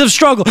places of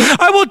struggle.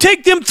 I will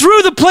take them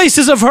through the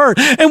places of hurt.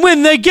 And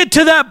when they get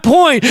to that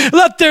point,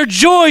 let their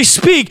joy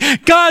speak.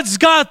 God's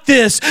got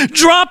this.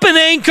 Drop an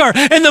anchor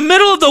in the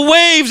middle of the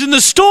waves and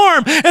the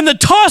storm and the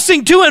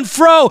tossing to and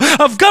fro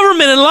of government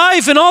government and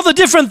life and all the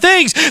different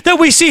things that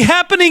we see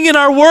happening in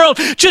our world.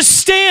 Just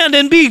stand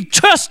and be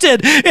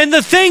trusted in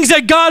the things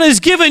that God has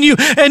given you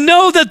and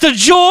know that the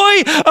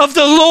joy of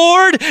the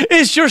Lord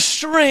is your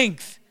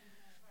strength.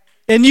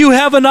 And you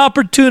have an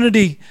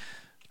opportunity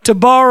to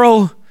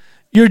borrow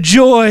your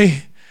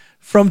joy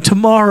from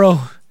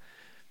tomorrow.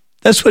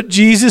 That's what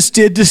Jesus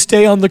did to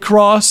stay on the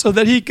cross, so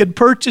that he could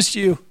purchase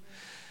you,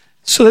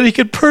 so that he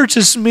could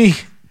purchase me,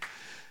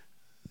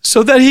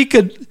 so that he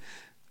could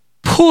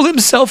pull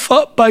himself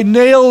up by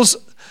nails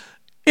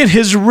in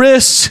his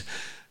wrists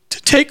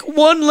to take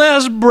one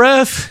last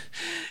breath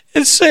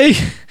and say,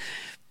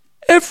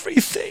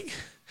 everything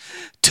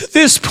to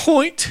this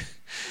point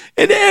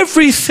and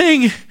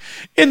everything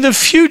in the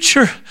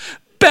future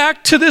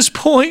back to this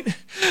point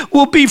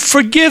will be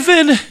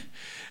forgiven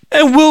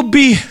and will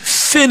be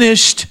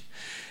finished.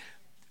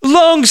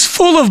 Lungs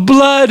full of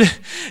blood,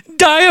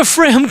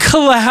 diaphragm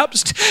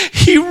collapsed.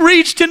 He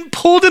reached and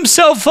pulled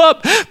himself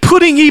up,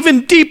 putting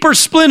even deeper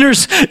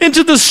splinters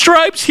into the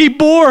stripes he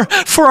bore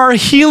for our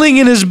healing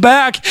in his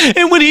back.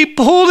 And when he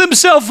pulled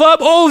himself up,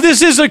 oh,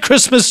 this is a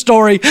Christmas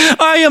story.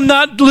 I am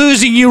not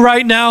losing you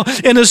right now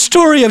in a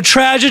story of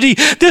tragedy.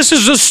 This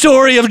is a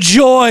story of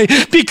joy,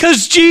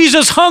 because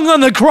Jesus hung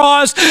on the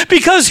cross,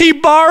 because he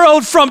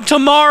borrowed from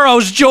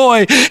tomorrow's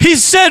joy. He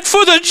said,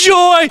 for the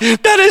joy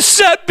that is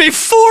set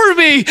before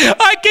me,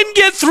 I can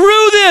get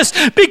through this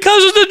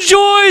because of the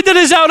joy that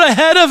is out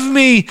ahead of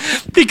me,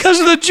 because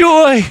of the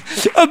joy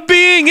of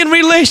being in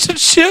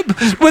relationship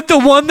with the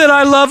one that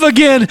I love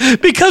again,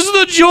 because of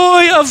the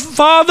joy of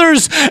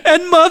fathers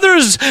and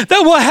mothers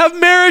that will have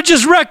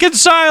marriages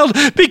reconciled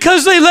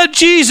because they let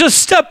Jesus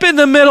step in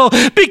the middle,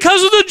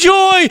 because of the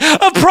joy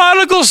of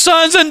prodigal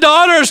sons and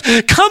daughters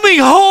coming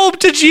home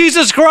to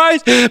Jesus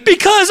Christ,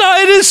 because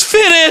it is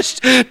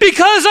finished,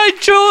 because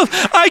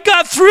I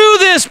got through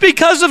this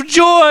because of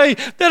joy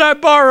that I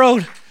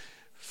borrowed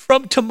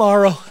from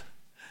tomorrow.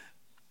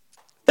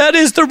 That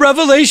is the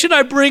revelation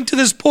I bring to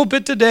this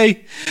pulpit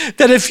today.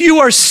 That if you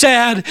are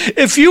sad,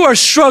 if you are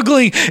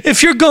struggling,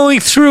 if you're going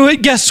through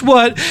it, guess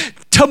what?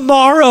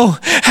 Tomorrow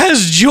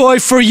has joy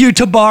for you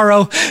to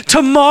borrow.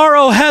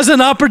 Tomorrow has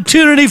an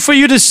opportunity for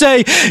you to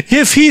say,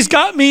 if he's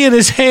got me in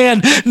his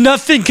hand,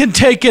 nothing can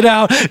take it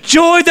out.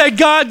 Joy that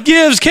God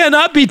gives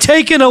cannot be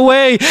taken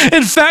away.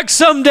 In fact,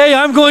 someday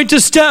I'm going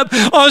to step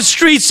on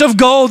streets of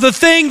gold. The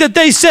thing that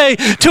they say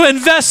to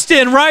invest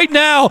in right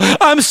now,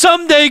 I'm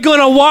someday going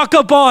to walk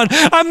up on.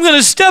 I'm going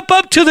to step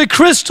up to the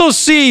crystal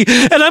sea,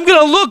 and I'm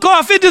going to look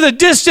off into the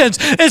distance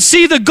and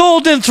see the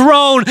golden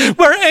throne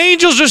where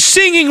angels are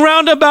singing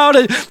round about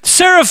it.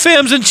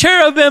 Seraphims and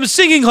cherubim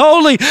singing,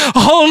 holy,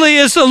 holy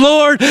is the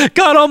Lord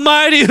God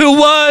Almighty, who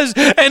was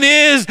and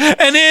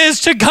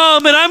is to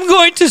come. And I'm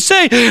going to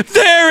say,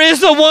 there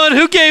is the one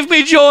who gave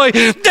me joy.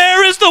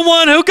 There is the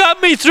one who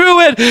got me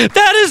through it.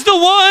 That is the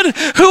one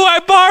who I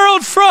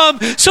borrowed from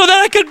so that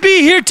I could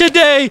be here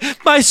today.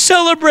 My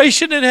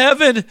celebration in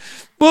heaven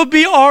will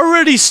be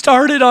already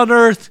started on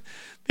earth,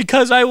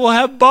 because I will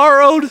have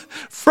borrowed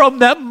from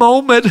that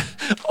moment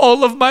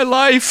all of my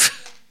life.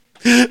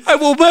 I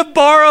will have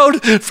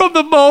borrowed from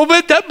the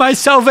moment that my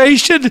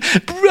salvation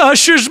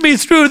ushers me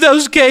through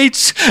those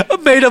gates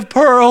made of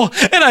pearl,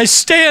 and I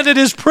stand in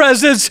his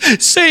presence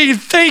saying,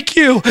 thank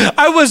you.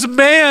 I was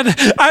man.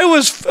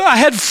 I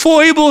had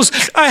foibles.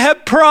 I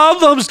had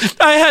problems.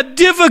 I had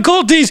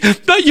difficulties,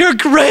 but your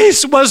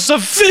grace was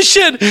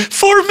sufficient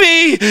for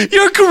me.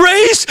 Your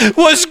grace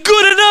was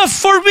good enough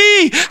for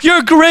me.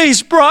 Your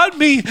grace brought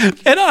me,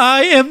 and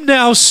I am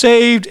now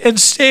saved and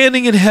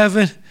standing in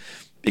heaven,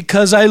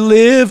 because I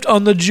lived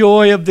on the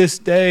joy of this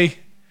day.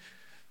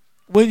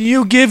 When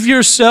you give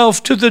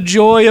yourself to the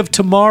joy of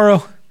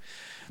tomorrow,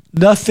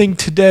 nothing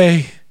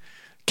today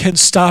can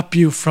stop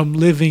you from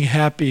living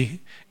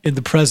happy in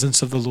the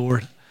presence of the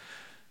Lord.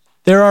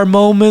 There are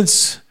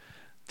moments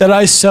that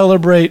I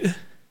celebrate.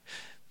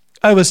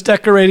 I was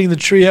decorating the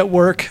tree at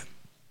work.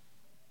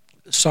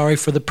 Sorry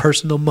for the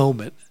personal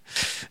moment.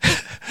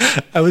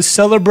 I was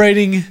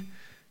celebrating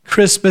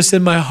Christmas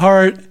in my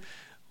heart.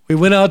 We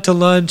went out to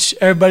lunch.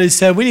 Everybody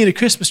said, we need a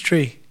Christmas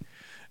tree.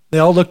 They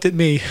all looked at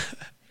me.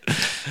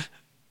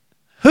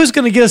 Who's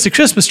going to get us a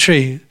Christmas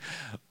tree?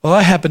 Well,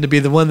 I happen to be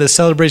the one that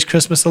celebrates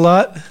Christmas a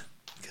lot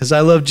because I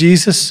love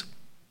Jesus.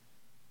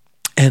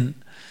 And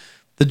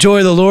the joy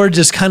of the Lord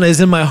just kind of is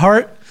in my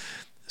heart.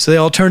 So they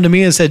all turned to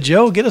me and said,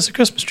 Joe, get us a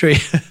Christmas tree.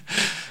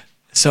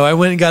 So I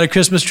went and got a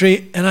Christmas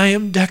tree, and I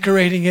am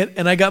decorating it.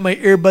 And I got my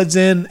earbuds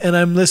in, and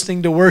I'm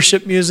listening to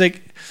worship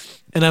music,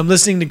 and I'm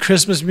listening to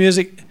Christmas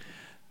music.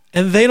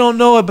 And they don't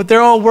know it, but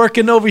they're all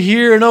working over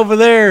here and over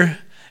there.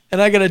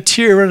 And I got a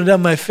tear running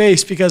down my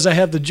face because I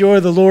have the joy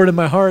of the Lord in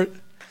my heart.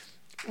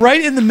 Right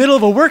in the middle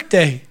of a work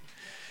day.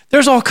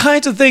 There's all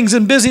kinds of things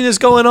and busyness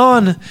going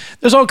on.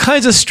 There's all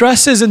kinds of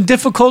stresses and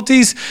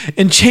difficulties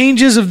and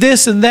changes of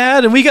this and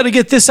that. And we got to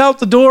get this out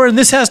the door, and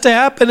this has to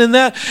happen and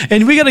that.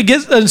 And we got to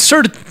get a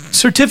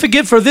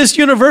certificate for this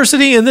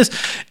university and this.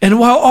 And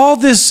while all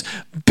this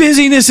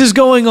busyness is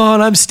going on,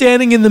 I'm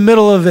standing in the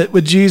middle of it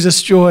with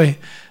Jesus' joy.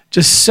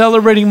 just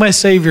celebrating my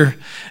Savior,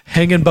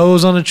 hanging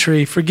bows on a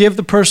tree. Forgive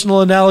the personal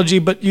analogy,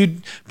 but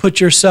you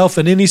put yourself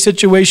in any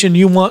situation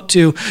you want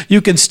to.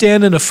 You can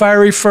stand in a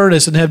fiery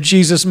furnace and have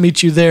Jesus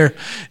meet you there.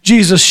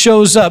 Jesus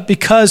shows up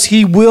because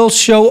he will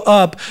show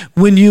up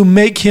when you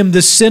make him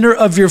the center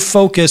of your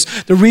focus.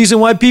 The reason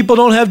why people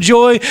don't have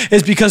joy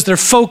is because their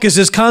focus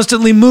is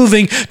constantly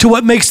moving to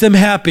what makes them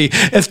happy.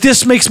 If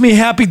this makes me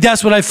happy,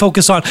 that's what I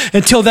focus on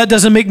until that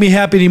doesn't make me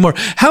happy anymore.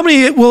 How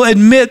many will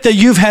admit that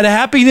you've had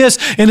happiness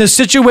in a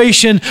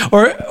situation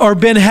or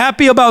been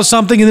happy about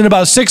something, and then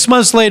about 6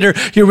 months later,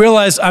 you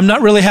realize, I'm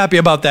not really happy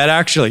about that,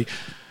 actually?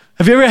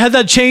 Have you ever had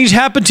that change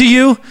happen to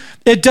you?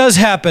 It does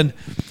happen.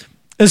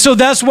 And so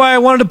that's why I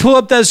wanted to pull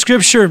up that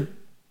scripture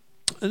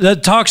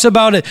that talks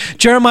about it.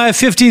 Jeremiah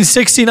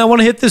 15:16. I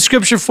want to hit this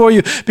scripture for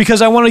you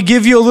because I want to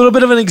give you a little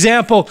bit of an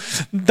example.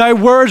 Thy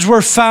words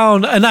were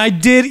found, and I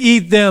did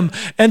eat them,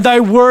 and thy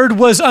word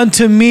was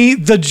unto me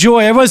the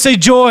joy. Everyone say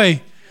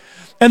joy.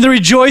 And the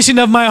rejoicing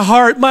of my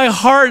heart. My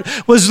heart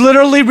was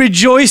literally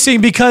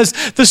rejoicing because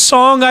the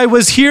song I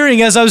was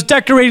hearing as I was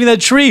decorating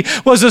that tree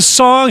was a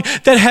song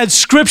that had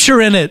scripture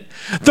in it.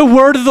 The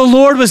word of the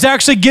Lord was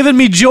actually giving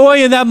me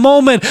joy in that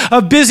moment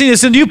of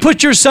busyness. And you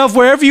put yourself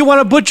wherever you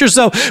want to put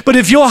yourself. But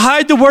if you'll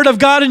hide the word of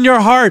God in your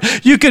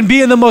heart, you can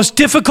be in the most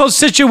difficult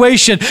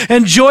situation.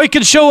 And joy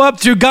can show up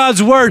through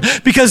God's word,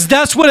 because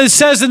that's what it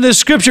says in this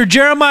scripture.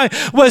 Jeremiah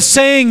was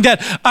saying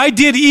that I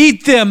did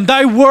eat them.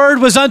 Thy word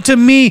was unto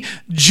me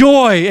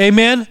joy.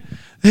 Amen.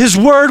 His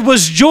word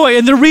was joy.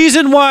 And the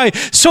reason why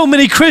so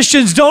many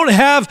Christians don't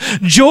have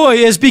joy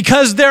is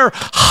because they're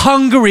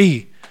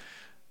hungry.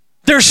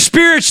 They're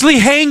spiritually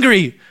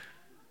hangry.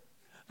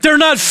 They're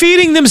not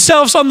feeding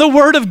themselves on the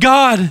word of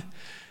God.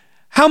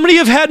 How many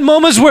have had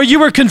moments where you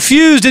were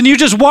confused and you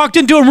just walked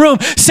into a room,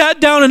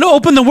 sat down and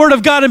opened the word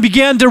of God and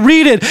began to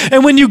read it?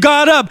 And when you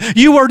got up,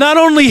 you were not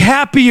only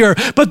happier,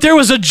 but there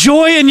was a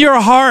joy in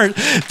your heart.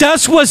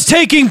 That's what's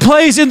taking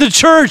place in the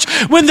church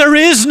when there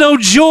is no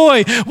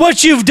joy.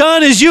 What you've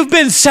done is you've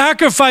been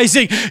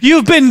sacrificing,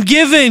 you've been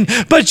giving,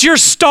 but you're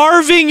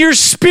starving your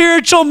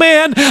spiritual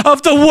man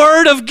of the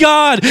word of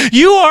God.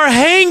 You are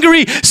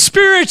hangry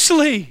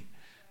spiritually.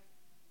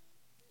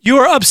 You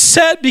are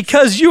upset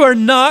because you are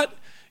not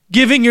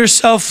giving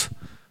yourself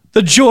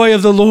the joy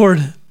of the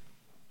Lord.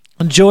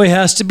 And joy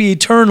has to be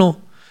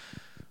eternal.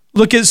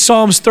 Look at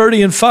Psalms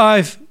 30 and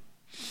 5.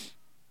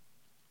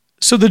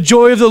 So the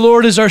joy of the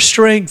Lord is our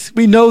strength.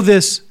 We know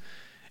this.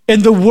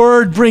 And the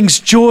word brings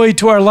joy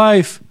to our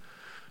life.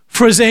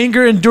 For his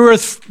anger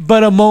endureth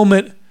but a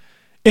moment,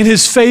 and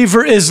his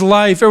favor is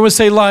life. Everyone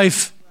say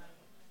life.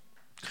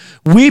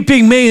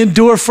 Weeping may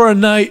endure for a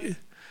night,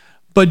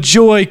 but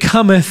joy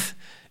cometh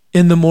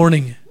in the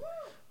morning.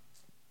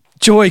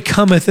 Joy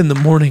cometh in the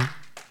morning.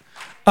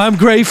 I'm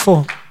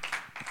grateful.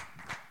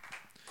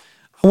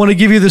 I want to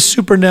give you the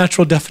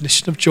supernatural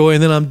definition of joy,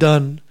 and then I'm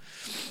done.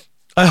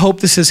 I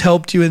hope this has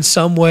helped you in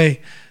some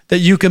way that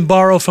you can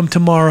borrow from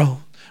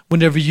tomorrow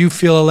whenever you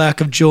feel a lack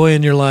of joy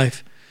in your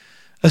life.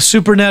 A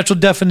supernatural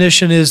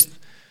definition is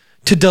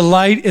to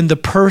delight in the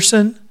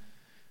person,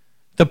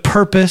 the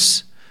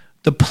purpose,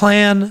 the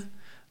plan,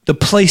 the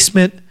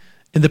placement,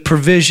 and the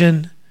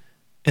provision,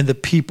 and the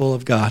people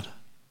of God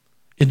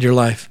in your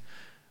life.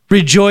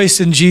 Rejoice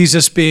in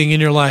Jesus being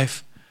in your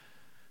life.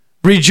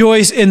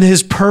 Rejoice in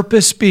his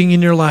purpose being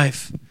in your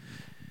life.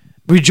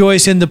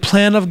 Rejoice in the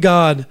plan of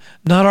God,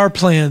 not our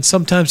plan.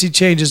 Sometimes he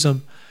changes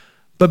them.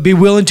 But be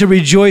willing to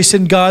rejoice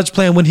in God's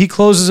plan. When he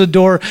closes a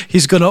door,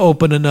 he's going to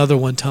open another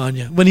one,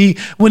 Tanya. When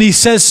he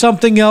says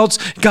something else,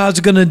 God's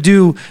going to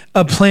do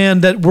a plan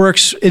that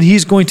works, and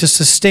he's going to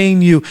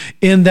sustain you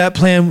in that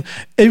plan.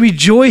 And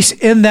rejoice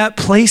in that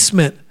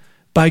placement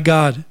by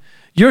God.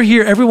 You're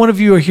here. Every one of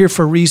you are here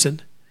for a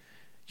reason.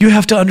 You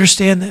have to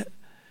understand that.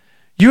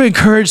 You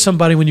encourage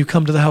somebody when you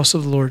come to the house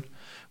of the Lord.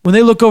 When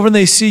they look over and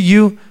they see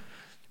you,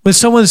 when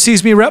someone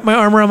sees me wrap my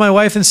arm around my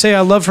wife and say,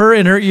 I love her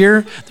in her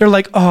ear, they're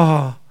like,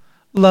 oh,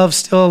 love's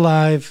still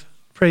alive.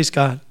 Praise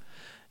God.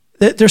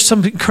 There's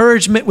some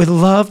encouragement with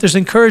love. There's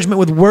encouragement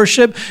with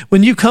worship.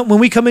 When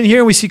we come in here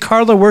and we see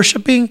Carla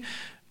worshiping,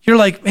 you're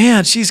like,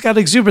 man, she's got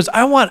exuberance.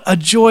 I want a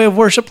joy of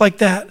worship like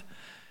that.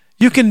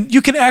 You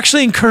can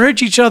actually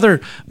encourage each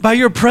other by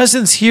your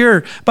presence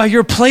here, by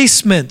your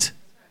placement.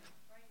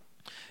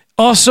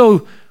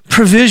 Also,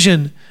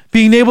 provision,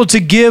 being able to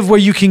give where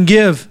you can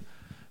give,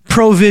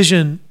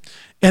 provision,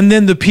 and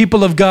then the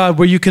people of God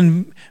where you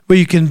can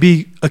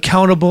be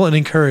accountable and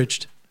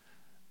encouraged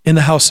in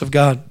the house of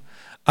God.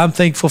 I'm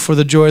thankful for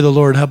the joy of the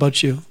Lord. How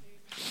about you?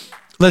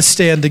 Let's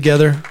stand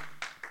together.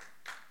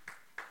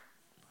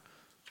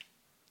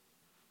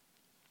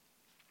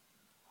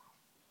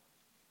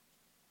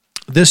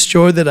 This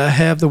joy that I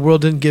have, the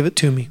world didn't give it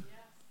to me.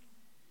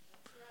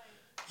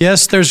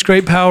 Yes, there's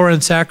great power in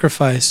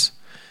sacrifice.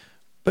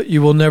 But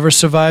you will never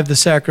survive the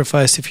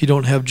sacrifice if you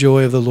don't have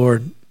joy of the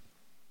Lord.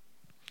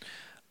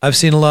 I've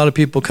seen a lot of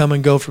people come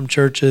and go from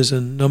churches,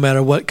 and no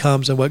matter what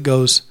comes and what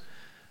goes,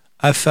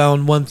 I've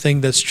found one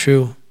thing that's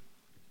true.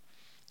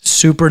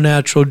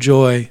 Supernatural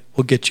joy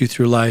will get you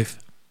through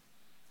life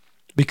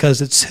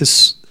because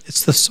it's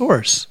It's the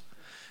source.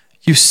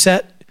 You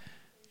set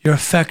your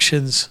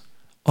affections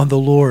on the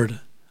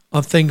Lord,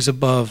 on things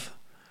above.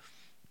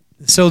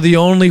 So the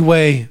only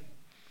way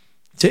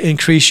to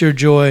increase your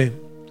joy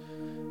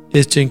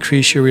is to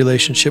increase your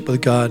relationship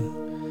with God,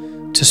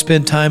 to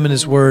spend time in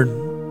His Word.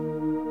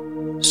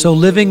 So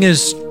living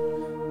is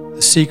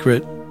the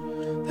secret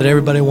that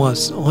everybody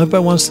wants.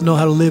 Everybody wants to know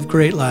how to live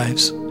great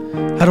lives.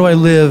 How do I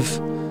live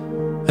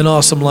an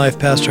awesome life,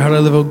 Pastor? How do I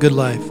live a good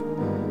life?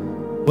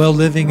 Well,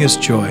 living is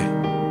joy.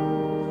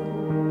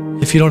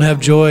 If you don't have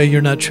joy, you're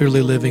not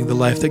truly living the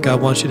life that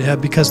God wants you to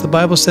have, because the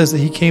Bible says that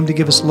He came to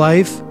give us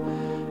life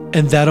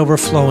and that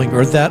overflowing,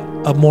 or that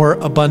more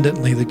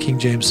abundantly, the King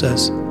James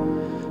says.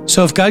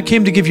 So if God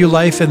came to give you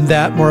life and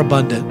that more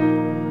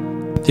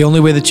abundant, the only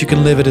way that you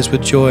can live it is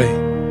with joy.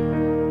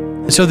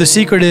 And so the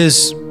secret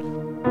is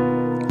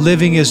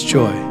living is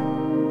joy.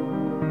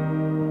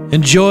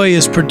 And joy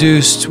is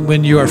produced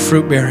when you are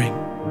fruit-bearing.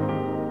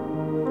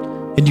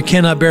 And you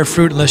cannot bear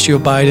fruit unless you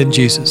abide in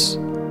Jesus.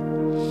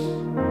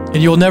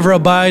 And you'll never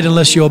abide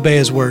unless you obey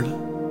His word.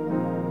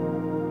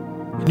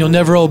 And you'll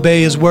never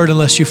obey His word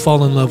unless you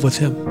fall in love with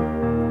Him.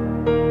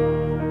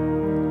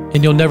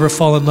 And you'll never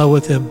fall in love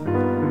with Him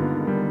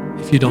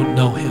if you don't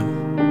know Him.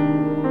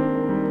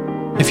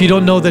 If you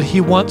don't know that He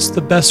wants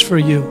the best for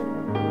you.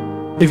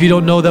 If you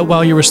don't know that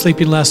while you were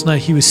sleeping last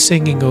night, He was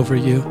singing over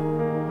you.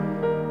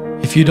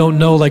 If you don't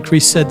know, like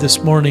Reese said this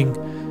morning,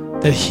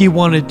 that He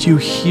wanted you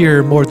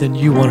here more than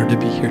you wanted to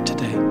be here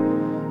today.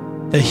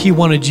 That He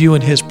wanted you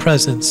in His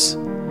presence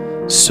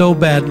so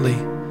badly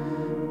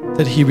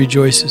that He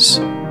rejoices.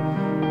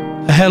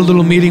 I had a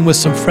little meeting with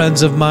some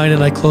friends of mine,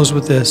 and I close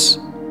with this.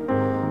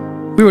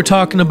 We were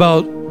talking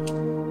about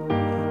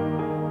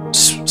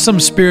some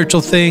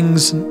spiritual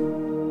things,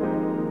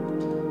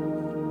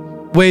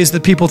 ways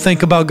that people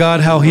think about God,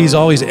 how He's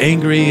always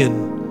angry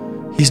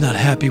and He's not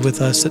happy with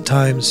us at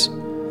times.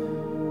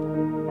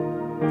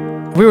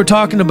 We were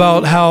talking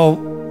about how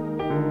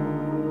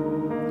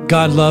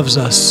God loves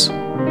us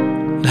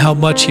and how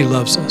much He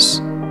loves us.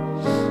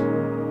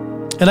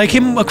 And I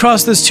came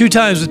across this 2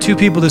 times with 2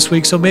 people this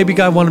week, so maybe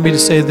God wanted me to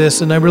say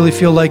this, and I really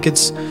feel like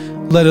it's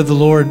led of the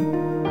Lord.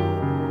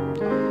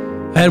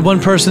 I had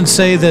one person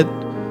say that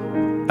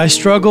I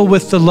struggle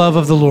with the love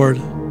of the Lord.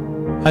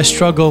 I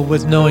struggle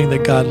with knowing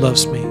that God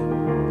loves me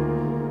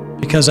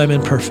because I'm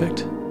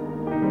imperfect.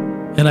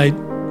 And I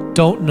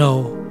don't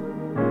know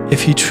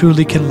if He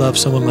truly can love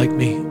someone like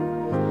me.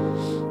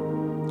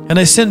 And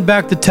I sent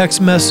back the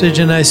text message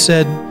and I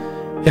said,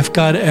 if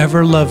God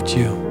ever loved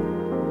you,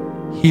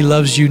 He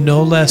loves you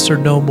no less or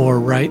no more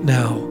right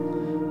now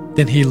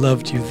than He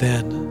loved you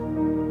then.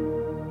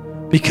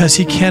 Because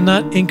He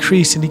cannot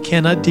increase and He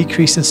cannot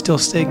decrease and still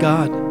stay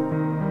God.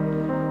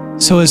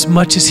 So as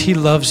much as He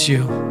loves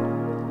you,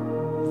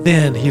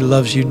 then He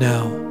loves you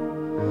now.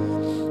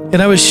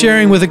 And I was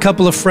sharing with a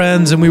couple of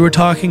friends, and we were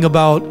talking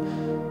about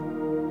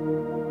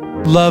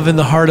love in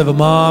the heart of a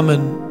mom.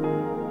 And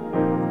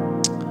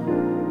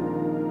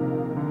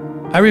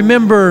I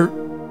remember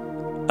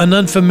an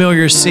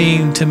unfamiliar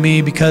scene to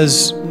me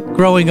because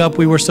growing up,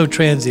 we were so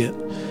transient.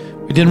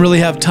 We didn't really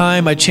have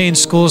time. I changed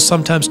schools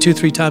sometimes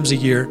 2-3 times a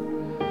year.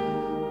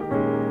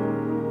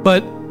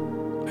 But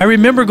I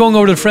remember going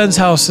over to friends'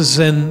 houses,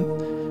 and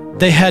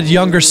they had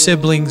younger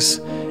siblings,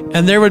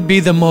 and there would be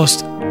the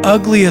most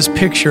ugliest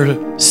picture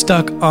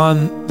stuck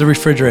on the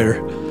refrigerator.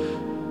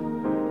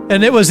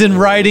 And it was in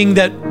writing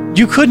that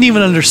you couldn't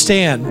even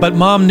understand, but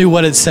Mom knew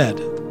what it said.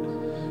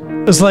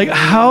 It was like,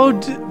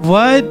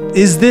 what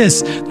is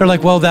this? They're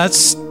like, well,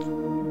 that's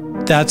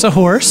a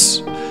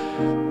horse.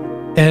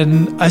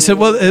 And I said,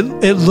 well,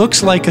 it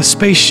looks like a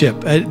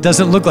spaceship. It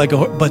doesn't look like a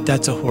horse, but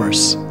that's a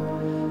horse.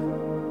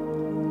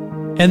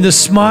 And the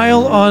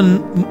smile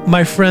on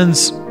my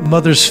friend's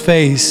mother's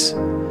face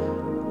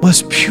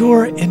was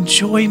pure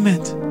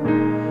enjoyment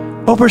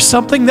over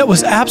something that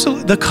was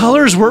absolutely, the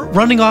colors were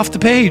running off the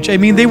page. I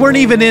mean, they weren't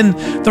even in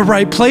the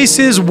right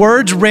places.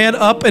 Words ran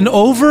up and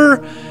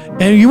over,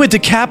 and you went to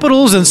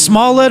capitals and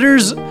small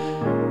letters.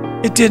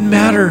 It didn't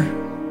matter.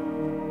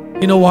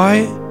 You know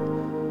why?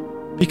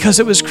 Because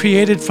it was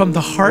created from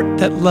the heart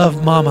that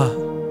loved Mama.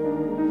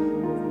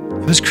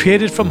 It was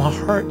created from a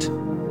heart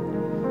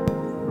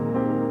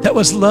that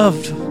was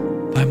loved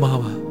by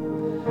Mama.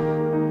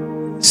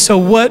 So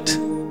what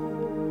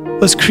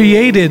was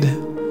created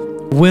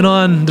went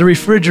on the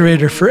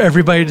refrigerator for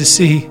everybody to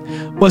see.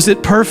 Was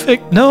it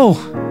perfect? No.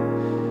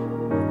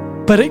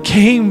 But it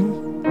came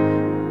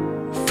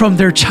from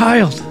their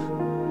child.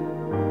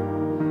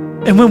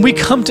 And when we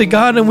come to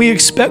God and we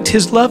expect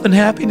His love and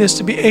happiness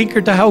to be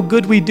anchored to how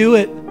good we do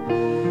it,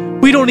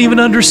 we don't even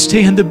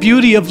understand the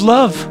beauty of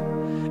love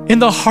in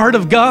the heart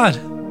of God.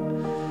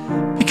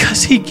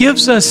 Because He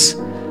gives us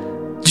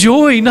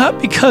joy,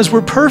 not because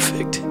we're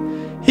perfect.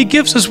 He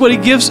gives us what He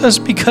gives us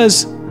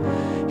because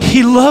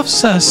He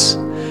loves us.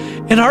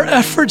 And our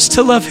efforts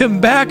to love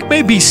Him back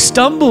may be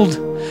stumbled,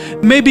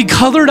 may be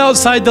colored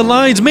outside the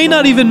lines, may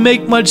not even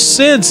make much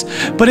sense,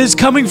 but it's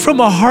coming from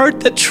a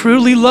heart that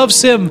truly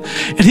loves Him.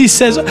 And He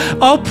says,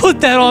 I'll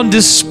put that on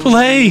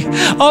display.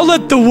 I'll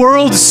let the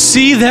world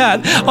see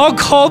that. I'll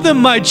call them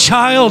my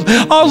child.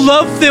 I'll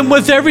love them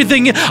with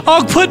everything.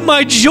 I'll put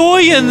my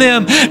joy in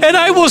them, and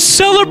I will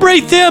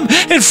celebrate them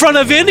in front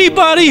of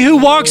anybody who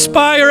walks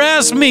by or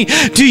asks me,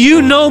 do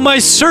you know my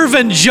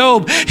servant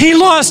Job? He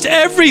lost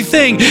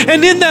everything,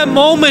 and in that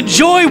moment,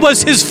 joy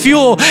was his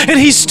fuel. And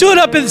he stood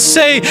up and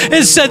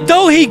said,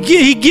 though he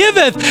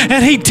giveth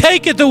and He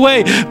taketh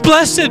away,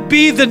 blessed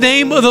be the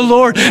name of the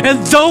Lord.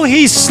 And though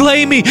He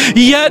slay me,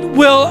 yet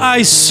will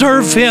I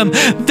serve Him.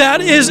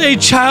 That is a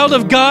child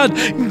of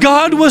God.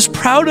 God was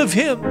proud of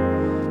him.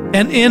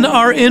 And in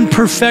our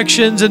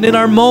imperfections and in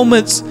our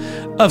moments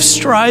of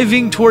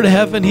striving toward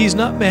heaven, He's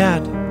not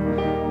mad.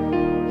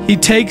 He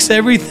takes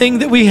everything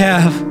that we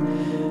have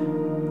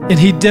and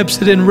He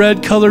dips it in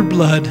red-colored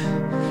blood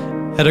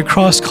at a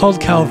cross called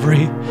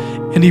Calvary,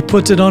 and He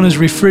puts it on His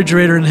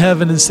refrigerator in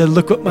heaven and said,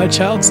 look what my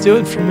child's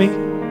doing for me.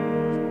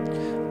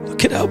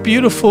 Look at how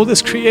beautiful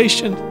this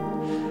creation.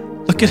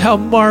 Look at how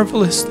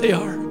marvelous they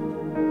are.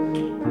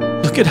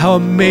 Look at how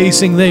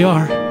amazing they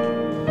are.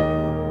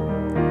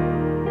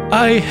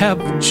 I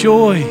have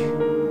joy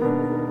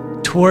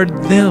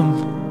toward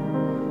them.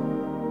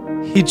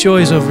 He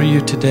joys over you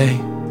today.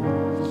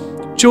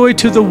 Joy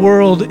to the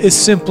world is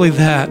simply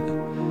that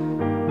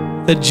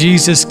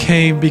Jesus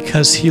came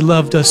because He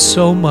loved us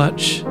so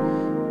much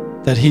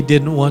that He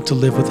didn't want to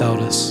live without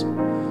us.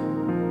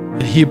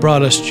 And He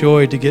brought us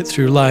joy to get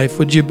through life.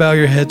 Would you bow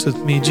your heads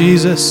with me?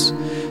 Jesus,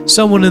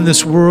 someone in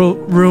this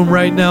room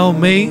right now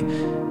may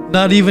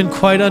not even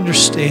quite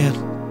understand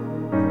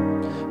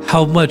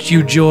how much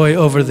you joy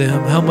over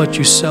them, how much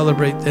you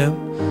celebrate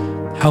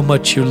them, how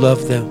much you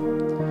love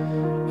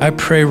them. I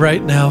pray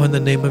right now in the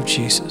name of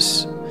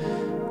Jesus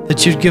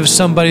that you'd give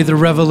somebody the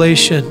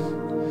revelation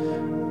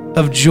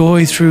of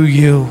joy through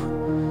you,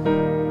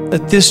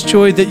 that this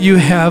joy that you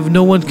have,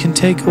 no one can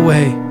take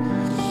away,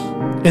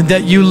 and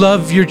that you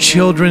love your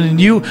children and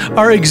you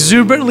are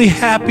exuberantly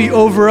happy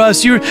over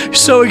us. You're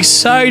so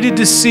excited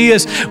to see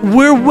us.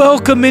 We're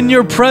welcome in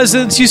your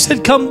presence. You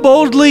said, come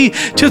boldly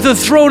to the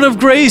throne of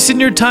grace in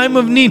your time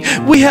of need.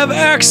 We have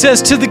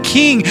access to the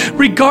King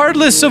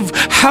regardless of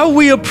how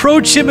we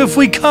approach Him. If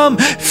we come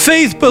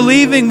faith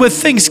believing, with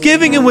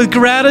thanksgiving and with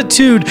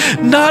gratitude,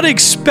 not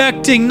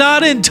expecting,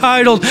 not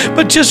entitled,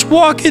 but just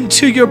walk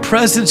into your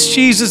presence,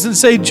 Jesus, and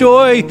say,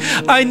 joy,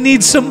 I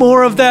need some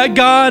more of that.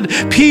 God,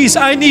 peace,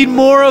 I need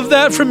more of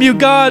that from you.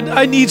 God,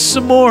 I need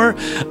some more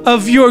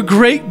of your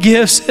great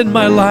gifts in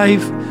my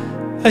life.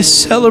 I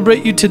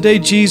celebrate you today,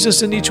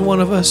 Jesus, in each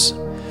one of us.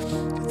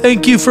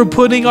 Thank you for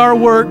putting our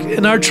work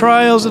and our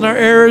trials and our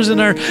errors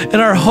and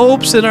our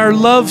hopes and our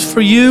love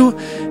for you.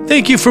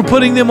 Thank you for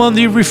putting them on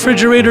the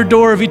refrigerator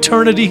door of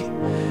eternity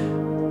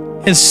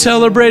and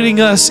celebrating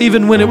us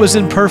even when it was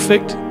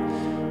imperfect,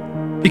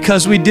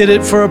 because we did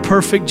it for a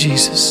perfect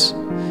Jesus.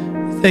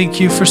 Thank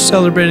you for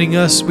celebrating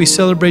us. We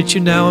celebrate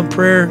you now in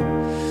prayer.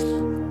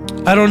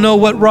 I don't know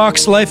what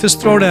rocks life has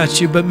thrown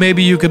at you, but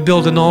maybe you could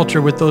build an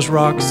altar with those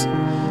rocks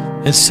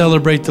and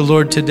celebrate the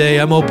Lord today.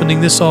 I'm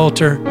opening this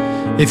altar.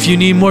 If you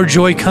need more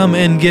joy, come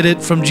and get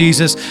it from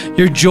Jesus.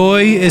 Your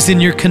joy is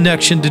in your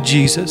connection to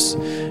Jesus.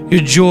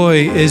 Your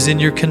joy is in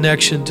your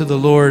connection to the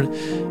Lord.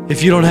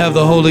 If you don't have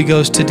the Holy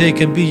Ghost, today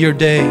can be your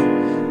day.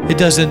 It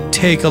doesn't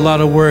take a lot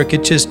of work.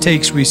 It just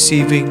takes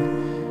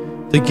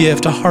receiving the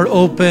gift, a heart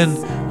open,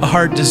 a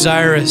heart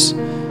desirous,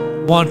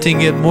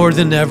 wanting it more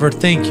than ever.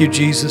 Thank you,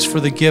 Jesus, for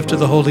the gift of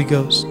the Holy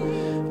Ghost.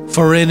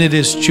 For in it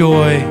is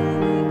joy,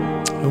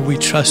 and we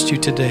trust you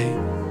today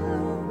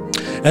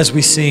as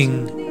we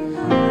sing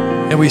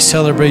and we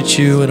celebrate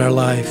you in our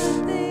life.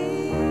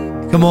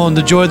 Come on,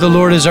 the joy of the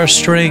Lord is our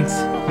strength.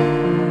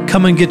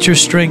 Come and get your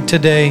strength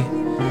today.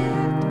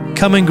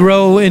 Come and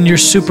grow in your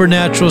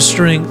supernatural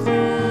strength.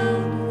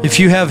 If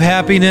you have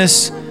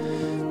happiness,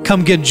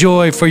 come get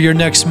joy for your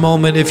next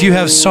moment. If you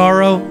have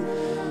sorrow,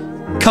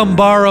 come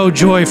borrow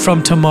joy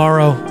from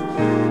tomorrow.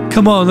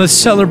 Come on, let's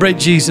celebrate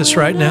Jesus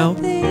right now.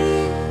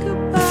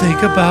 Think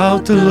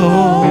about the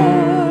Lord,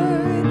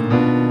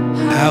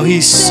 how He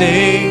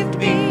saved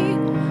me,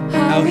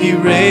 how He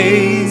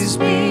raised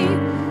me,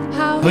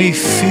 how He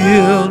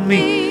filled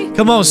me.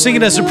 Come on, sing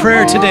it as a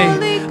prayer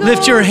today.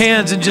 Lift your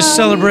hands and just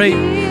celebrate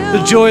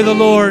the joy of the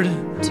Lord.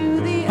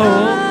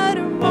 Oh,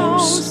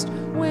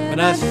 when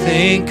I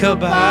think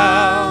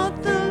about